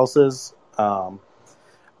everybody else's.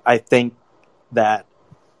 I think that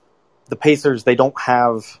the Pacers, they don't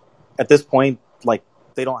have, at this point,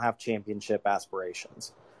 they don't have championship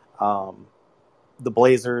aspirations. The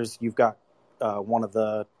Blazers, you've got one of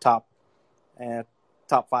the top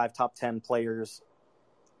 5, top 10 players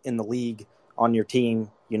in the league on your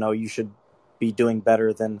team. You know, you should be doing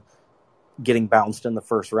better than getting bounced in the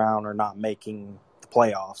first round or not making the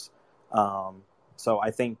playoffs. So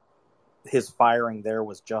I think his firing there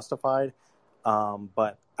was justified.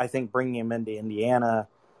 But I think bringing him into Indiana,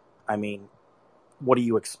 I mean, what are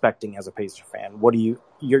you expecting as a Pacer fan?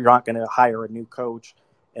 You're not going to hire a new coach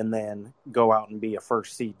and then go out and be a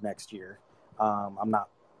first seed next year. I'm not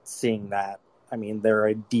seeing that. I mean, they're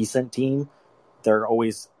a decent team. They're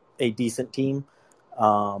always a decent team.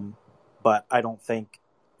 But I don't think,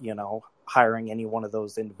 hiring any one of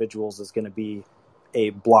those individuals is going to be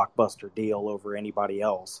a blockbuster deal over anybody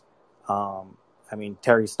else. I mean,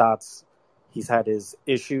 Terry Stotts, he's had his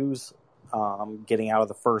issues getting out of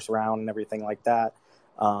the first round and everything like that.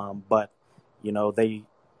 But,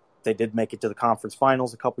 they did make it to the conference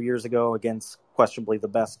finals a couple years ago against questionably the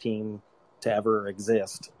best team to ever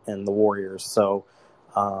exist in the Warriors. So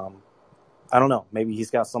I don't know. Maybe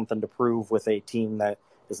he's got something to prove with a team that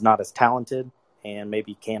is not as talented and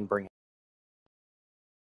maybe can bring it.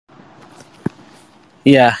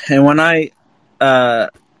 Yeah, and when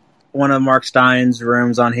one of Mark Stein's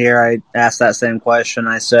rooms on here, I asked that same question.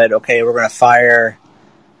 I said, okay, we're going to fire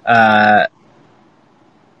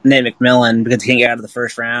Nate McMillan because he can't get out of the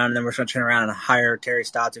first round, and then we're going to turn around and hire Terry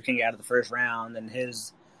Stotts who can't get out of the first round. And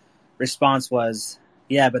his response was,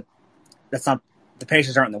 yeah, but that's not, the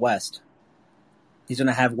Pacers aren't in the West. He's going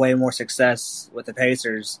to have way more success with the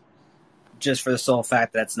Pacers just for the sole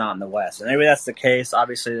fact that it's not in the West. And maybe that's the case.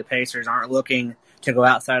 Obviously, the Pacers aren't looking to go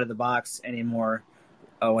outside of the box anymore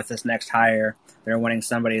with this next hire. They're wanting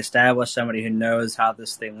somebody established, somebody who knows how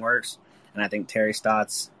this thing works. And I think Terry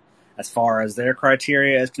Stotts, as far as their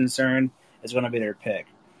criteria is concerned, is going to be their pick.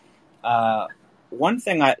 One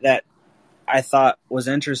thing that I thought was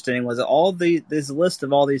interesting was this list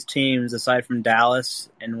of all these teams, aside from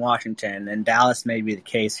Dallas and Washington, and Dallas may be the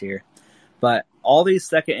case here, but all these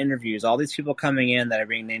second interviews, all these people coming in that are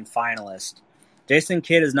being named finalists, Jason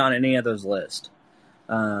Kidd is not on any of those lists.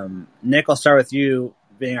 Nick, I'll start with you,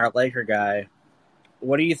 being our Laker guy.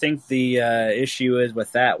 What do you think the issue is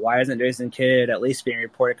with that? Why isn't Jason Kidd at least being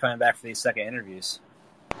reported coming back for these second interviews?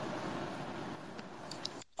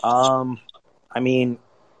 I mean,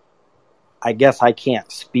 I guess I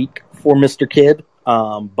can't speak for Mr. Kidd,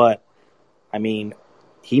 but I mean,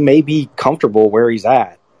 he may be comfortable where he's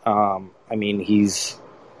at. I mean, he's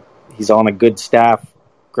on a good staff,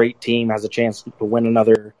 great team, has a chance to win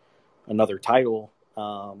another title,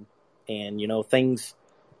 and things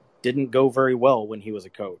didn't go very well when he was a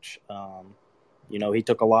coach. He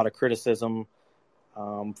took a lot of criticism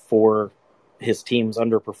for his team's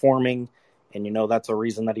underperforming, and that's a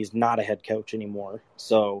reason that he's not a head coach anymore.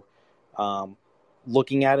 So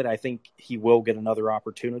looking at it, I think he will get another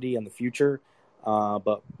opportunity in the future,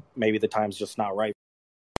 but maybe the time's just not right.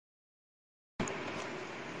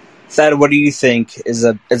 Thad, what do you think is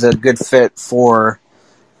a good fit for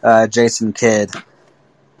Jason Kidd?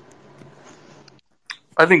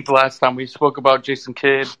 I think the last time we spoke about Jason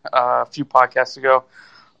Kidd a few podcasts ago,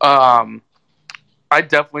 I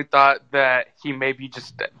definitely thought that he may be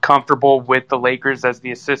just comfortable with the Lakers as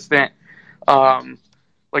the assistant.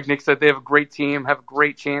 Like Nick said, they have a great team, have a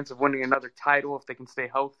great chance of winning another title if they can stay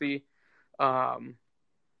healthy. So,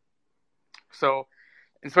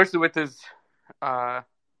 especially with his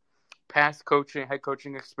past head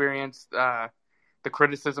coaching experience, the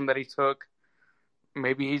criticism that he took,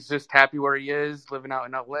 maybe he's just happy where he is, living out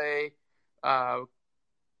in LA,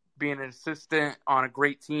 being an assistant on a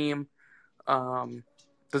great team.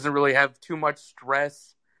 Doesn't really have too much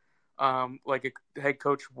stress like a head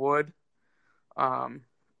coach would.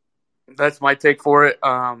 That's my take for it.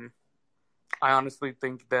 I honestly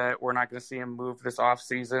think that we're not going to see him move this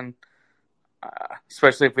offseason,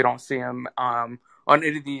 especially if we don't see him on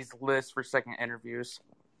any of these lists for second interviews.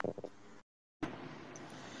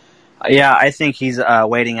 Yeah, I think he's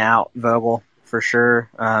waiting out Vogel for sure.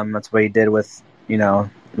 That's what he did with,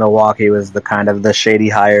 Milwaukee was the shady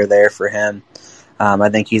hire there for him. I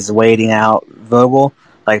think he's waiting out Vogel.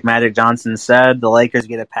 Like Magic Johnson said, the Lakers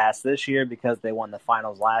get a pass this year because they won the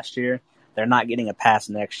finals last year. They're not getting a pass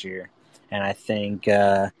next year. And I think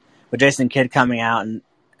with Jason Kidd coming out and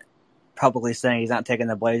publicly saying he's not taking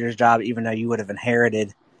the Blazers job, even though you would have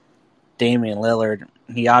inherited Damian Lillard,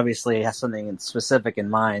 he obviously has something specific in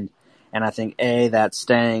mind. And I think, that's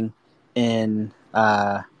staying in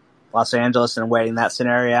Los Angeles and waiting that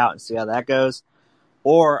scenario out and see how that goes.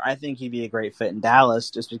 Or I think he'd be a great fit in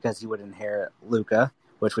Dallas just because he would inherit Luka,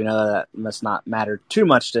 which we know that must not matter too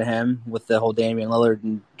much to him with the whole Damian Lillard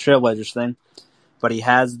and Trailblazers thing. But he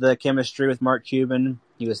has the chemistry with Mark Cuban.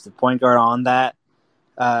 He was the point guard on that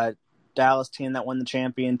Dallas team that won the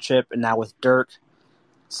championship. And now with Dirk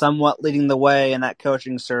somewhat leading the way in that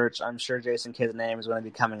coaching search, I'm sure Jason Kidd's name is going to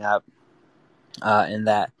be coming up in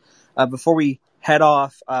that. Before we head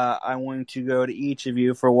off, I'm going to go to each of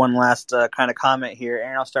you for one last kind of comment here.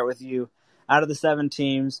 Aaron, I'll start with you. Out of the 7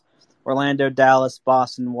 teams, Orlando, Dallas,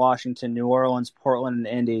 Boston, Washington, New Orleans, Portland, and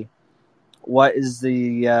Indy, what is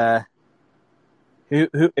the who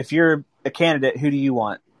if you're a candidate, who do you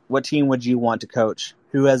want? What team would you want to coach?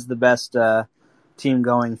 Who has the best team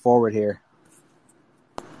going forward here?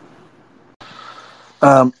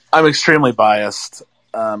 I'm extremely biased.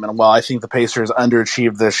 And while I think the Pacers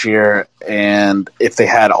underachieved this year, and if they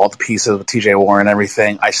had all the pieces with TJ Warren and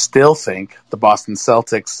everything, I still think the Boston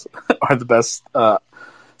Celtics are the best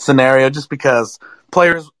scenario just because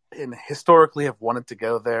players historically have wanted to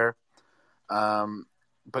go there.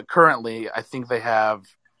 But currently, I think they have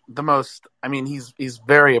the most. I mean, he's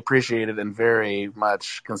very appreciated and very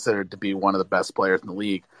much considered to be one of the best players in the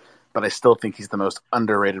league. But I still think he's the most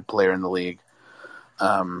underrated player in the league.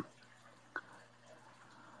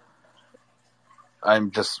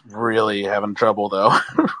 I'm just really having trouble, though.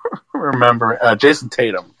 Remember, Jason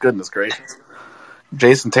Tatum. Goodness gracious.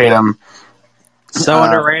 Jason Tatum. So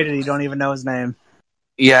underrated, you don't even know his name.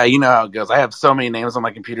 Yeah, you know how it goes. I have so many names on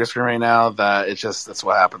my computer screen right now that that's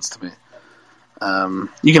what happens to me.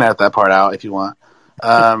 You can edit that part out if you want.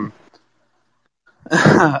 I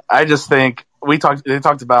just think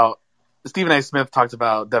Stephen A. Smith talked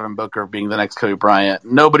about Devin Booker being the next Kobe Bryant.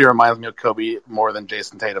 Nobody reminds me of Kobe more than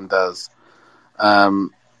Jason Tatum does.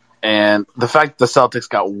 And the fact the Celtics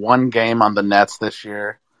got one game on the Nets this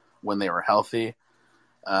year when they were healthy,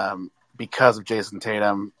 because of Jason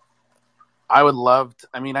Tatum, I would love to.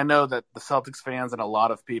 I mean, I know that the Celtics fans and a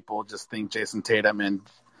lot of people just think Jason Tatum and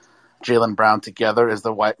Jaylen Brown together is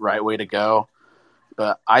the right way to go.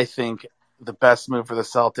 But I think the best move for the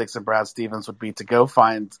Celtics and Brad Stevens would be to go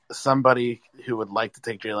find somebody who would like to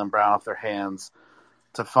take Jaylen Brown off their hands,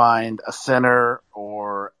 to find a center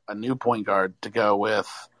or a new point guard to go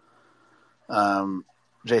with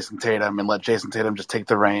Jason Tatum and let Jason Tatum just take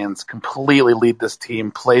the reins, completely lead this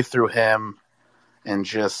team, play through him, and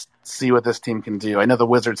just see what this team can do. I know the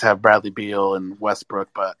Wizards have Bradley Beal and Westbrook,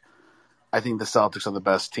 but I think the Celtics are the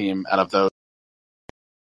best team out of those.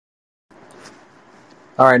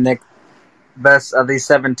 All right, Nick. Best of these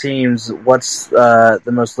 7 teams, what's the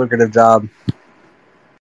most lucrative job?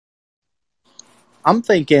 I'm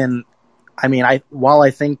thinking, while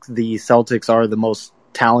I think the Celtics are the most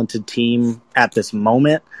talented team at this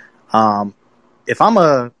moment, if I'm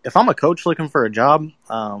a coach looking for a job,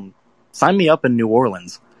 sign me up in New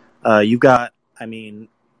Orleans. You've got,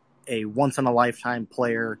 a once in a lifetime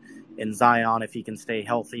player in Zion if he can stay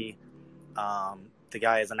healthy. The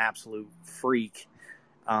guy is an absolute freak.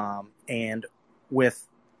 And with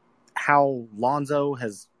how Lonzo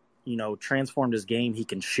has, transformed his game, he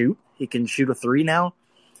can shoot. He can shoot a 3 now.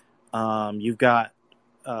 You've got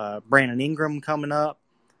Brandon Ingram coming up.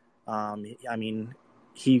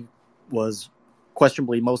 He was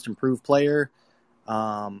questionably most improved player.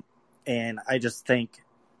 And I just think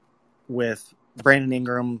with Brandon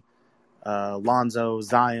Ingram, Lonzo,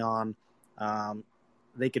 Zion,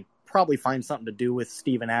 they could probably find something to do with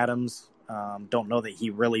Steven Adams. Don't know that he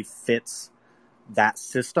really fits that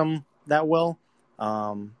system that well.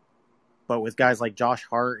 But with guys like Josh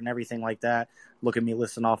Hart and everything like that, look at me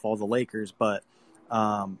listing off all the Lakers. But,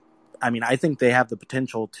 I think they have the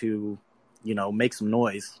potential to, make some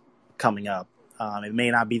noise coming up. It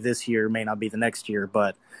may not be this year, may not be the next year,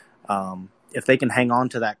 but if they can hang on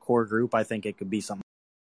to that core group, I think it could be something.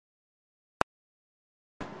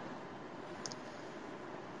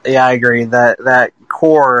 Yeah, I agree. That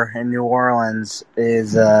core in New Orleans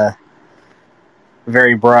is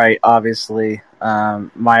very bright, obviously.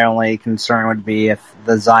 My only concern would be if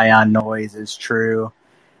the Zion noise is true,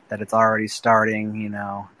 that it's already starting.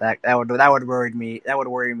 That would worry me. That would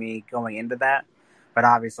worry me going into that. But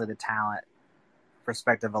obviously, the talent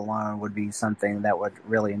perspective alone would be something that would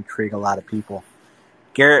really intrigue a lot of people.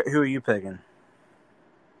 Garrett, who are you picking?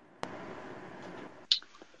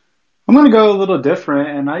 I'm going to go a little different,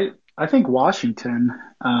 and I think Washington.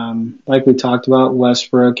 Like we talked about,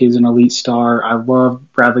 Westbrook, he's an elite star. I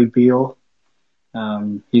love Bradley Beal.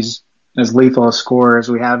 He's as lethal a scorer as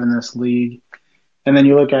we have in this league. And then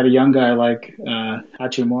you look at a young guy like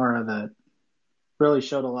Hachimura that really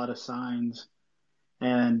showed a lot of signs.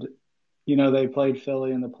 And they played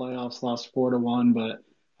Philly in the playoffs, lost 4-1, but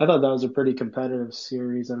I thought that was a pretty competitive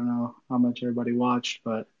series. I don't know how much everybody watched,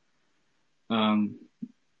 but um,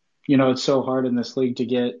 it's so hard in this league to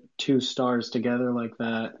get two stars together like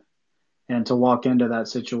that and to walk into that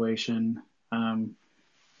situation, and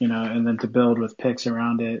then to build with picks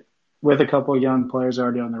around it with a couple of young players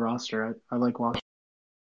already on the roster. I like Washington.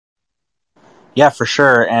 Yeah, for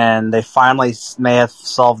sure. And they finally may have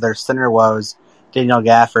solved their center woes. Daniel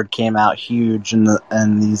Gafford came out huge in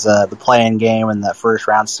the play-in game in that first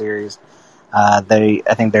round series. I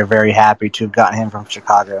think they're very happy to have gotten him from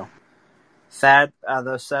Chicago. Thad, out of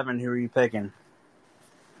those seven, who are you picking?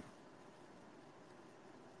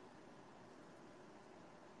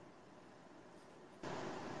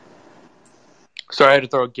 Sorry, I had to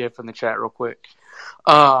throw a GIF in the chat real quick.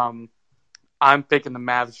 I'm picking the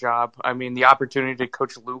Mavs job. I mean, the opportunity to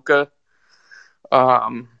coach Luka.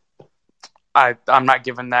 I'm not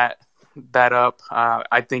giving that up.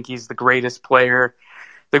 I think he's the greatest player,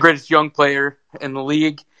 the greatest young player in the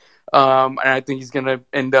league, and I think he's going to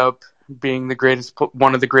end up being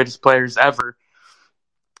one of the greatest players ever.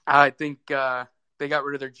 I think they got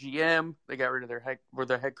rid of their GM. They got rid of their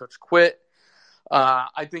head coach quit.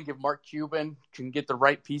 I think if Mark Cuban can get the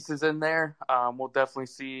right pieces in there, we'll definitely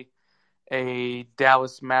see a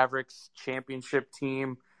Dallas Mavericks championship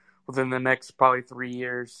team within the next probably 3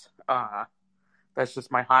 years. That's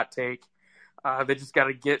just my hot take. They just got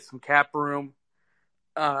to get some cap room,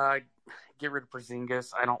 get rid of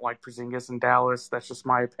Porzingis. I don't like Porzingis in Dallas. That's just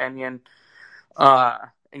my opinion.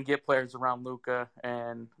 And get players around Luka,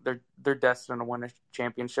 and they're destined to win a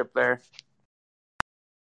championship there.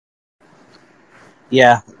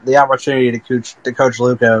 Yeah, the opportunity to coach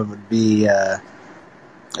Luka would be a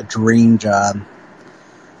dream job.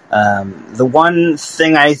 The one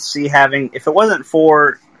thing I see having, if it wasn't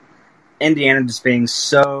for Indiana just being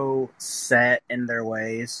so set in their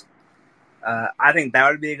ways, I think that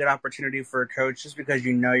would be a good opportunity for a coach, just because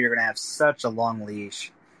you're going to have such a long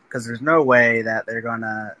leash. Because there's no way that they're going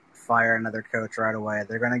to fire another coach right away.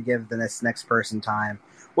 They're going to give this next person time,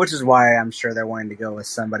 which is why I'm sure they're wanting to go with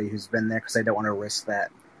somebody who's been there, because they don't want to risk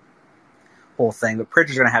that whole thing. But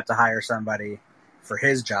Pritchard's going to have to hire somebody for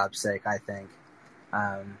his job's sake, I think.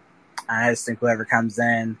 I just think whoever comes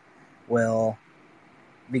in will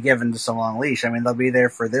be given just a long leash. I mean, they'll be there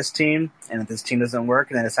for this team, and if this team doesn't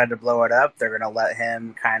work and they decide to blow it up, they're going to let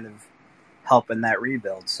him kind of help in that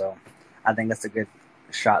rebuild. So I think that's a good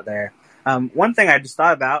shot there. One thing I just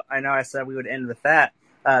thought about, I know I said we would end with that,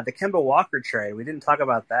 the Kemba Walker trade. We didn't talk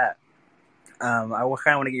about that. I kind of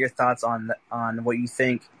want to get your thoughts on what you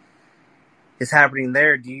think is happening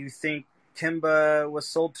there. Do you think Kemba was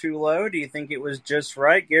sold too low? Do you think it was just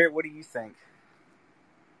right? Garrett, what do you think?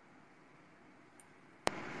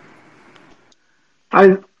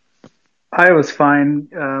 I was fine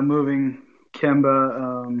moving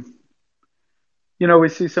Kemba. We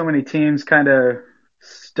see so many teams kind of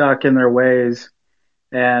stuck in their ways,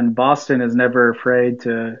 and Boston is never afraid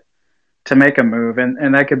to make a move,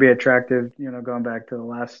 and that could be attractive. Going back to the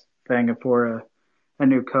last thing for a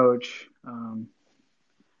new coach,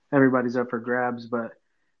 everybody's up for grabs, but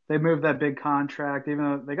they moved that big contract, even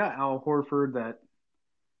though they got Al Horford, that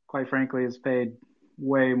quite frankly is paid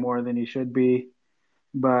way more than he should be.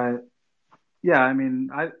 But yeah, I mean,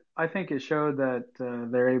 I think it showed that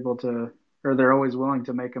they're able to, or they're always willing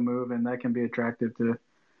to make a move, and that can be attractive to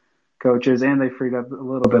coaches. And they freed up a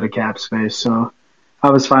little bit of cap space, so I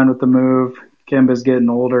was fine with the move. Kemba's getting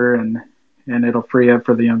older, and it'll free up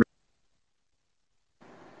for the younger.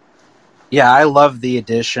 Yeah, I love the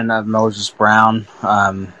addition of Moses Brown.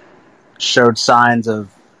 Showed signs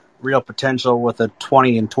of real potential with a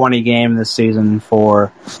 20-20 game this season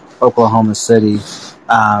for Oklahoma City.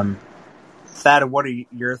 Thad, what are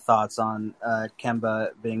your thoughts on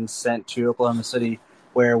Kemba being sent to Oklahoma City,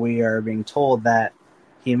 where we are being told that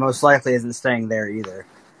he most likely isn't staying there either?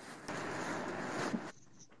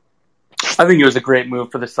 I think it was a great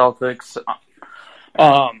move for the Celtics.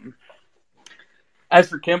 As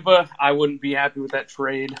for Kemba, I wouldn't be happy with that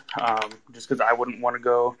trade, just because I wouldn't want to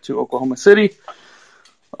go to Oklahoma City.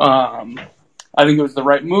 I think it was the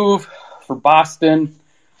right move for Boston.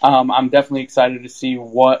 I'm definitely excited to see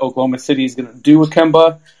what Oklahoma City is going to do with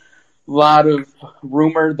Kemba. A lot of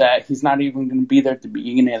rumor that he's not even going to be there at the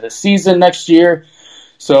beginning of the season next year.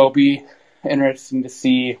 So it'll be interesting to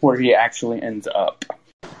see where he actually ends up.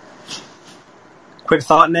 Quick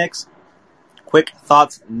thoughts,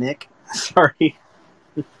 Nick. Sorry.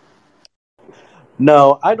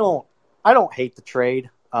 No, I don't. I don't hate the trade.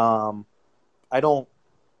 I don't.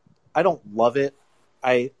 I don't love it.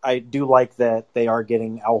 I do like that they are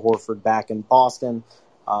getting Al Horford back in Boston.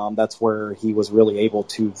 That's where he was really able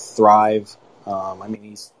to thrive. I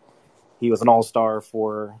mean, he was an all-star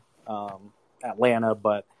for Atlanta,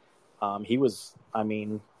 but he was, I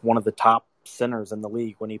mean, one of the top centers in the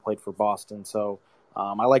league when he played for Boston. So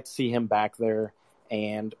I like to see him back there.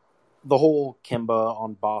 And the whole Kemba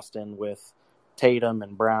on Boston with Tatum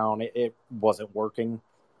and Brown, it wasn't working.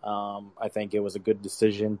 I think it was a good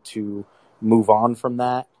decision to move on from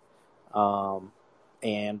that.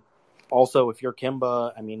 And also, if you're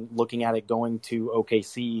Kemba, I mean, looking at it going to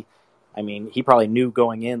OKC, I mean, he probably knew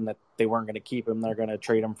going in that they weren't going to keep him. They're going to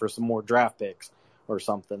trade him for some more draft picks or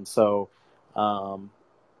something. So, I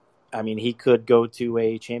mean, he could go to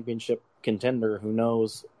a championship contender. Who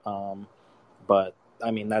knows? But,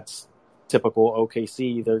 I mean, that's typical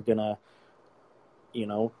OKC. They're going to,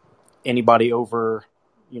 anybody over,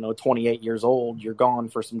 28 years old, you're gone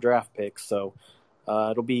for some draft picks. So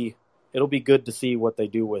it'll be good to see what they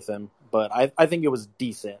do with him. But I think it was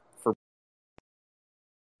decent for.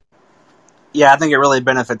 Yeah, I think it really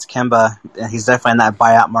benefits Kemba. He's definitely in that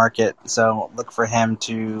buyout market, so look for him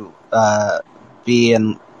to be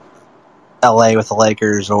in LA with the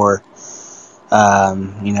Lakers or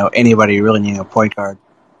anybody really needing a point guard.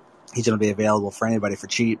 He's going to be available for anybody for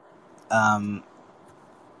cheap. Aaron,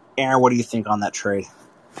 what do you think on that trade?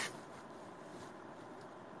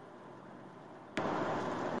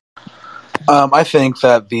 I think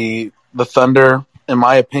that the Thunder, in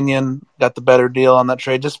my opinion, got the better deal on that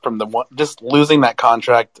trade just from just losing that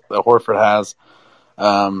contract that Horford has.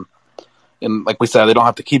 And like we said, they don't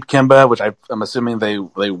have to keep Kemba, which I'm assuming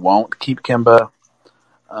they won't keep Kemba.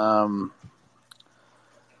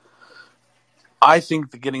 I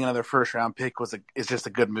think that getting another first round pick is just a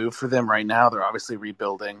good move for them right now. They're obviously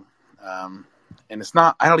rebuilding, and it's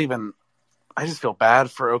not. I just feel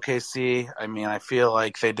bad for OKC. I mean, I feel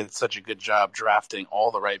like they did such a good job drafting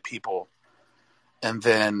all the right people. And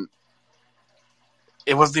then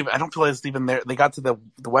it wasn't even, I don't feel like it's even there. They got to the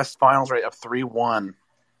West Finals right up 3-1.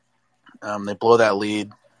 They blow that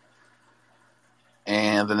lead.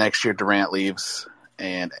 And the next year Durant leaves.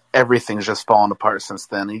 And everything's just fallen apart since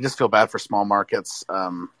then. And you just feel bad for small markets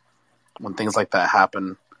when things like that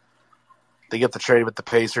happen. They get the trade with the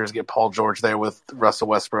Pacers, get Paul George there with Russell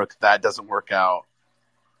Westbrook. That doesn't work out.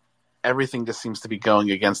 Everything just seems to be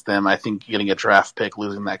going against them. I think getting a draft pick,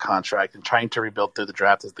 losing that contract, and trying to rebuild through the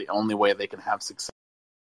draft is the only way they can have success.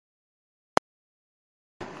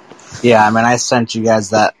 Yeah, I mean, I sent you guys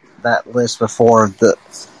that list before of the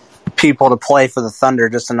people to play for the Thunder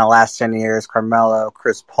just in the last 10 years. Carmelo,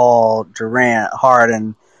 Chris Paul, Durant,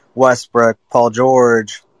 Harden, Westbrook, Paul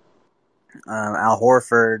George, Al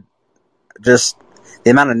Horford. Just the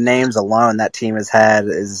amount of names alone that team has had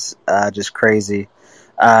is just crazy.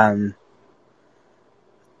 I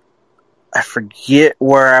forget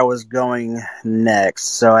where I was going next,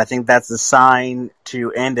 so I think that's the sign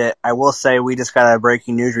to end it. I will say we just got a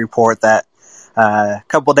breaking news report that a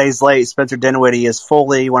couple days late, Spencer Dinwiddie is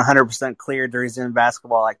fully 100% cleared to resume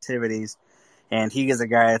basketball activities, and he is a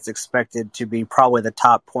guy that's expected to be probably the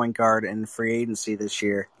top point guard in free agency this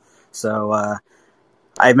year. So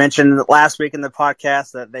I mentioned last week in the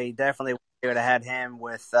podcast that they definitely would have had him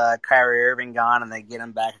with Kyrie Irving gone, and they get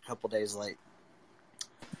him back a couple days late.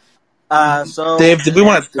 So Dave, did we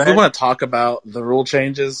want to talk about the rule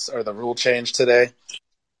changes or the rule change today?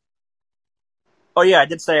 Oh yeah, I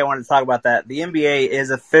did say I wanted to talk about that. The NBA is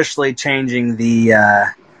officially changing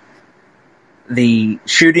the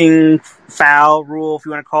shooting foul rule, if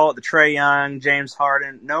you want to call it, the Trae Young, James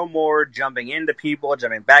Harden. No more jumping into people,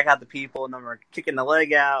 jumping back out to people. No more kicking the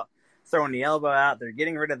leg out, throwing the elbow out. They're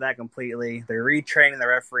getting rid of that completely. They're retraining the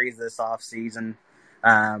referees this offseason.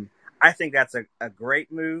 I think that's a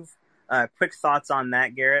great move. Quick thoughts on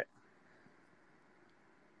that, Garrett?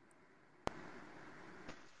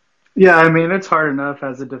 Yeah, I mean, it's hard enough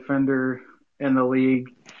as a defender in the league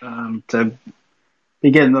to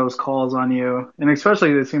be getting those calls on you. And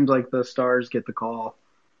especially it seems like the stars get the call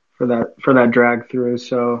for that drag through.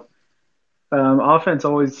 So offense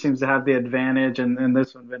always seems to have the advantage, and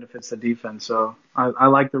this one benefits the defense. So I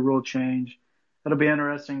like the rule change. It'll be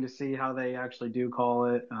interesting to see how they actually do call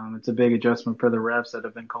it. It's a big adjustment for the refs that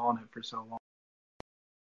have been calling it for so long.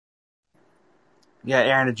 Yeah,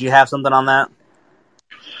 Aaron, did you have something on that?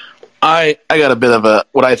 I got a bit of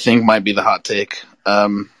what I think might be the hot take.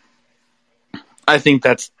 I think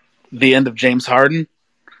that's the end of James Harden.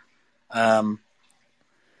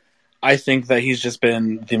 I think that he's just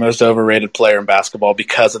been the most overrated player in basketball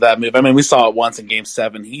because of that move. I mean, we saw it once in Game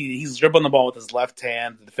 7. He's dribbling the ball with his left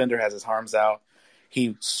hand. The defender has his arms out.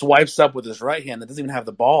 He swipes up with his right hand that doesn't even have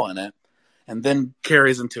the ball in it, and then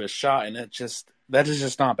carries into a shot. And that is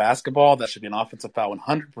just not basketball. That should be an offensive foul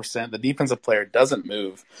 100%. The defensive player doesn't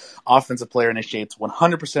move. Offensive player initiates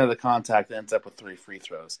 100% of the contact and ends up with 3 free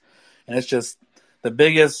throws. And it's just the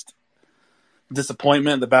biggest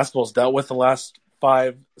disappointment that basketball's dealt with the last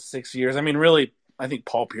 5-6 years. I mean, really, I think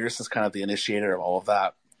Paul Pierce is kind of the initiator of all of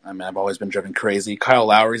that. I mean, I've always been driven crazy. Kyle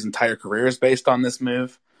Lowry's entire career is based on this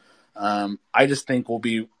move. I just think we'll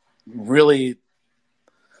be really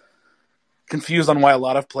confused on why a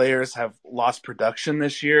lot of players have lost production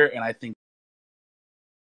this year, and I think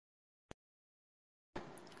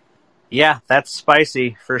Yeah, that's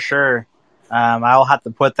spicy for sure. I'll have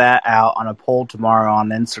to put that out on a poll tomorrow on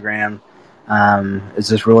Instagram. Is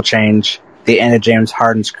this rule change the end of James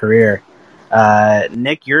Harden's career?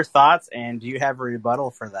 Nick, your thoughts, and do you have a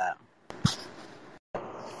rebuttal for that?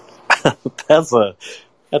 That's a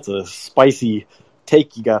spicy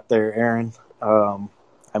take you got there, Aaron.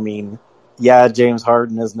 I mean, yeah, James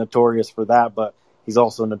Harden is notorious for that, but he's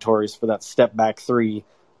also notorious for that step back three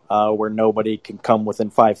where nobody can come within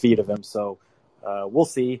 5 feet of him. So we'll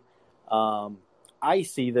see. I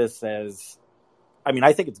see this as, I mean,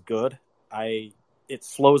 I think it's good. It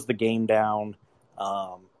slows the game down.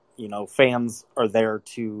 Fans are there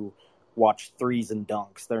to watch threes and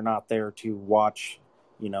dunks. They're not there to watch,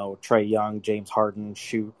 Trae Young, James Harden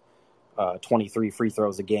shoot 23 free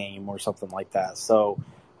throws a game or something like that. So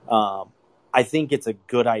I think it's a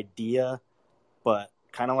good idea, but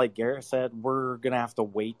kind of like Garrett said, we're going to have to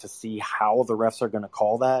wait to see how the refs are going to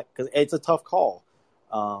call that because it's a tough call.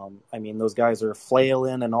 I mean, those guys are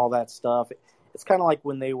flailing and all that stuff. It's kind of like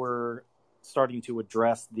when they were starting to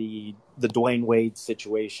address the Dwayne Wade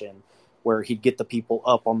situation where he'd get the people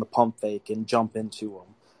up on the pump fake and jump into them.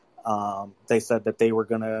 They said that they were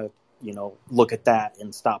going to, look at that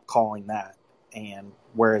and stop calling that. And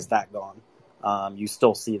where has that gone? You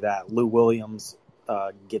still see that. Lou Williams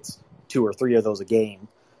gets 2 or 3 of those a game.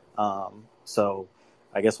 So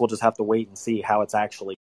I guess we'll just have to wait and see how it's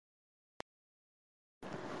actually.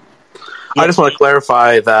 I just want to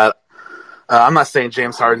clarify that I'm not saying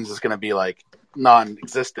James Harden's is going to be like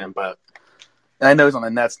non-existent, but and I know he's on the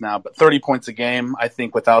Nets now. But 30 points a game, I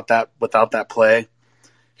think without that play,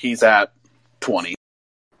 he's at 20.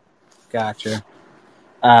 Gotcha.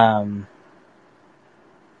 Man,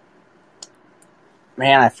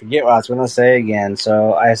 I forget what I was going to say again.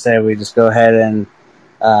 So I say we just go ahead and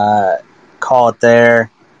call it there.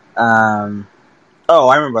 I remember what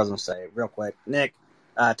I was going to say real quick. Nick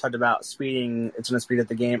talked about speeding. It's going to speed up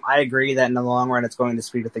the game. I agree that in the long run, it's going to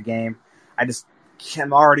speed up the game.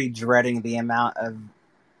 I'm already dreading the amount of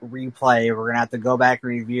replay. We're going to have to go back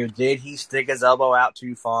and review. Did he stick his elbow out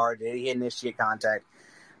too far? Did he initiate contact?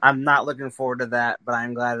 I'm not looking forward to that, but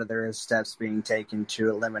I'm glad that there is steps being taken to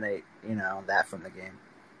eliminate, that from the game.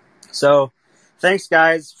 So, thanks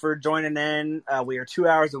guys for joining in. We are 2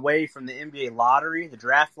 hours away from the NBA lottery, the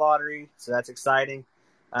draft lottery, so that's exciting.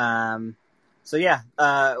 We'll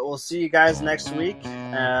see you guys next week.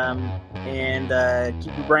 And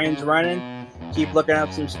keep your brains running. Keep looking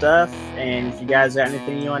up some stuff. And if you guys got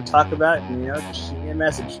anything you want to talk about, just shoot me a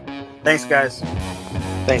message. Thanks, guys.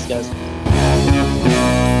 Thanks, guys.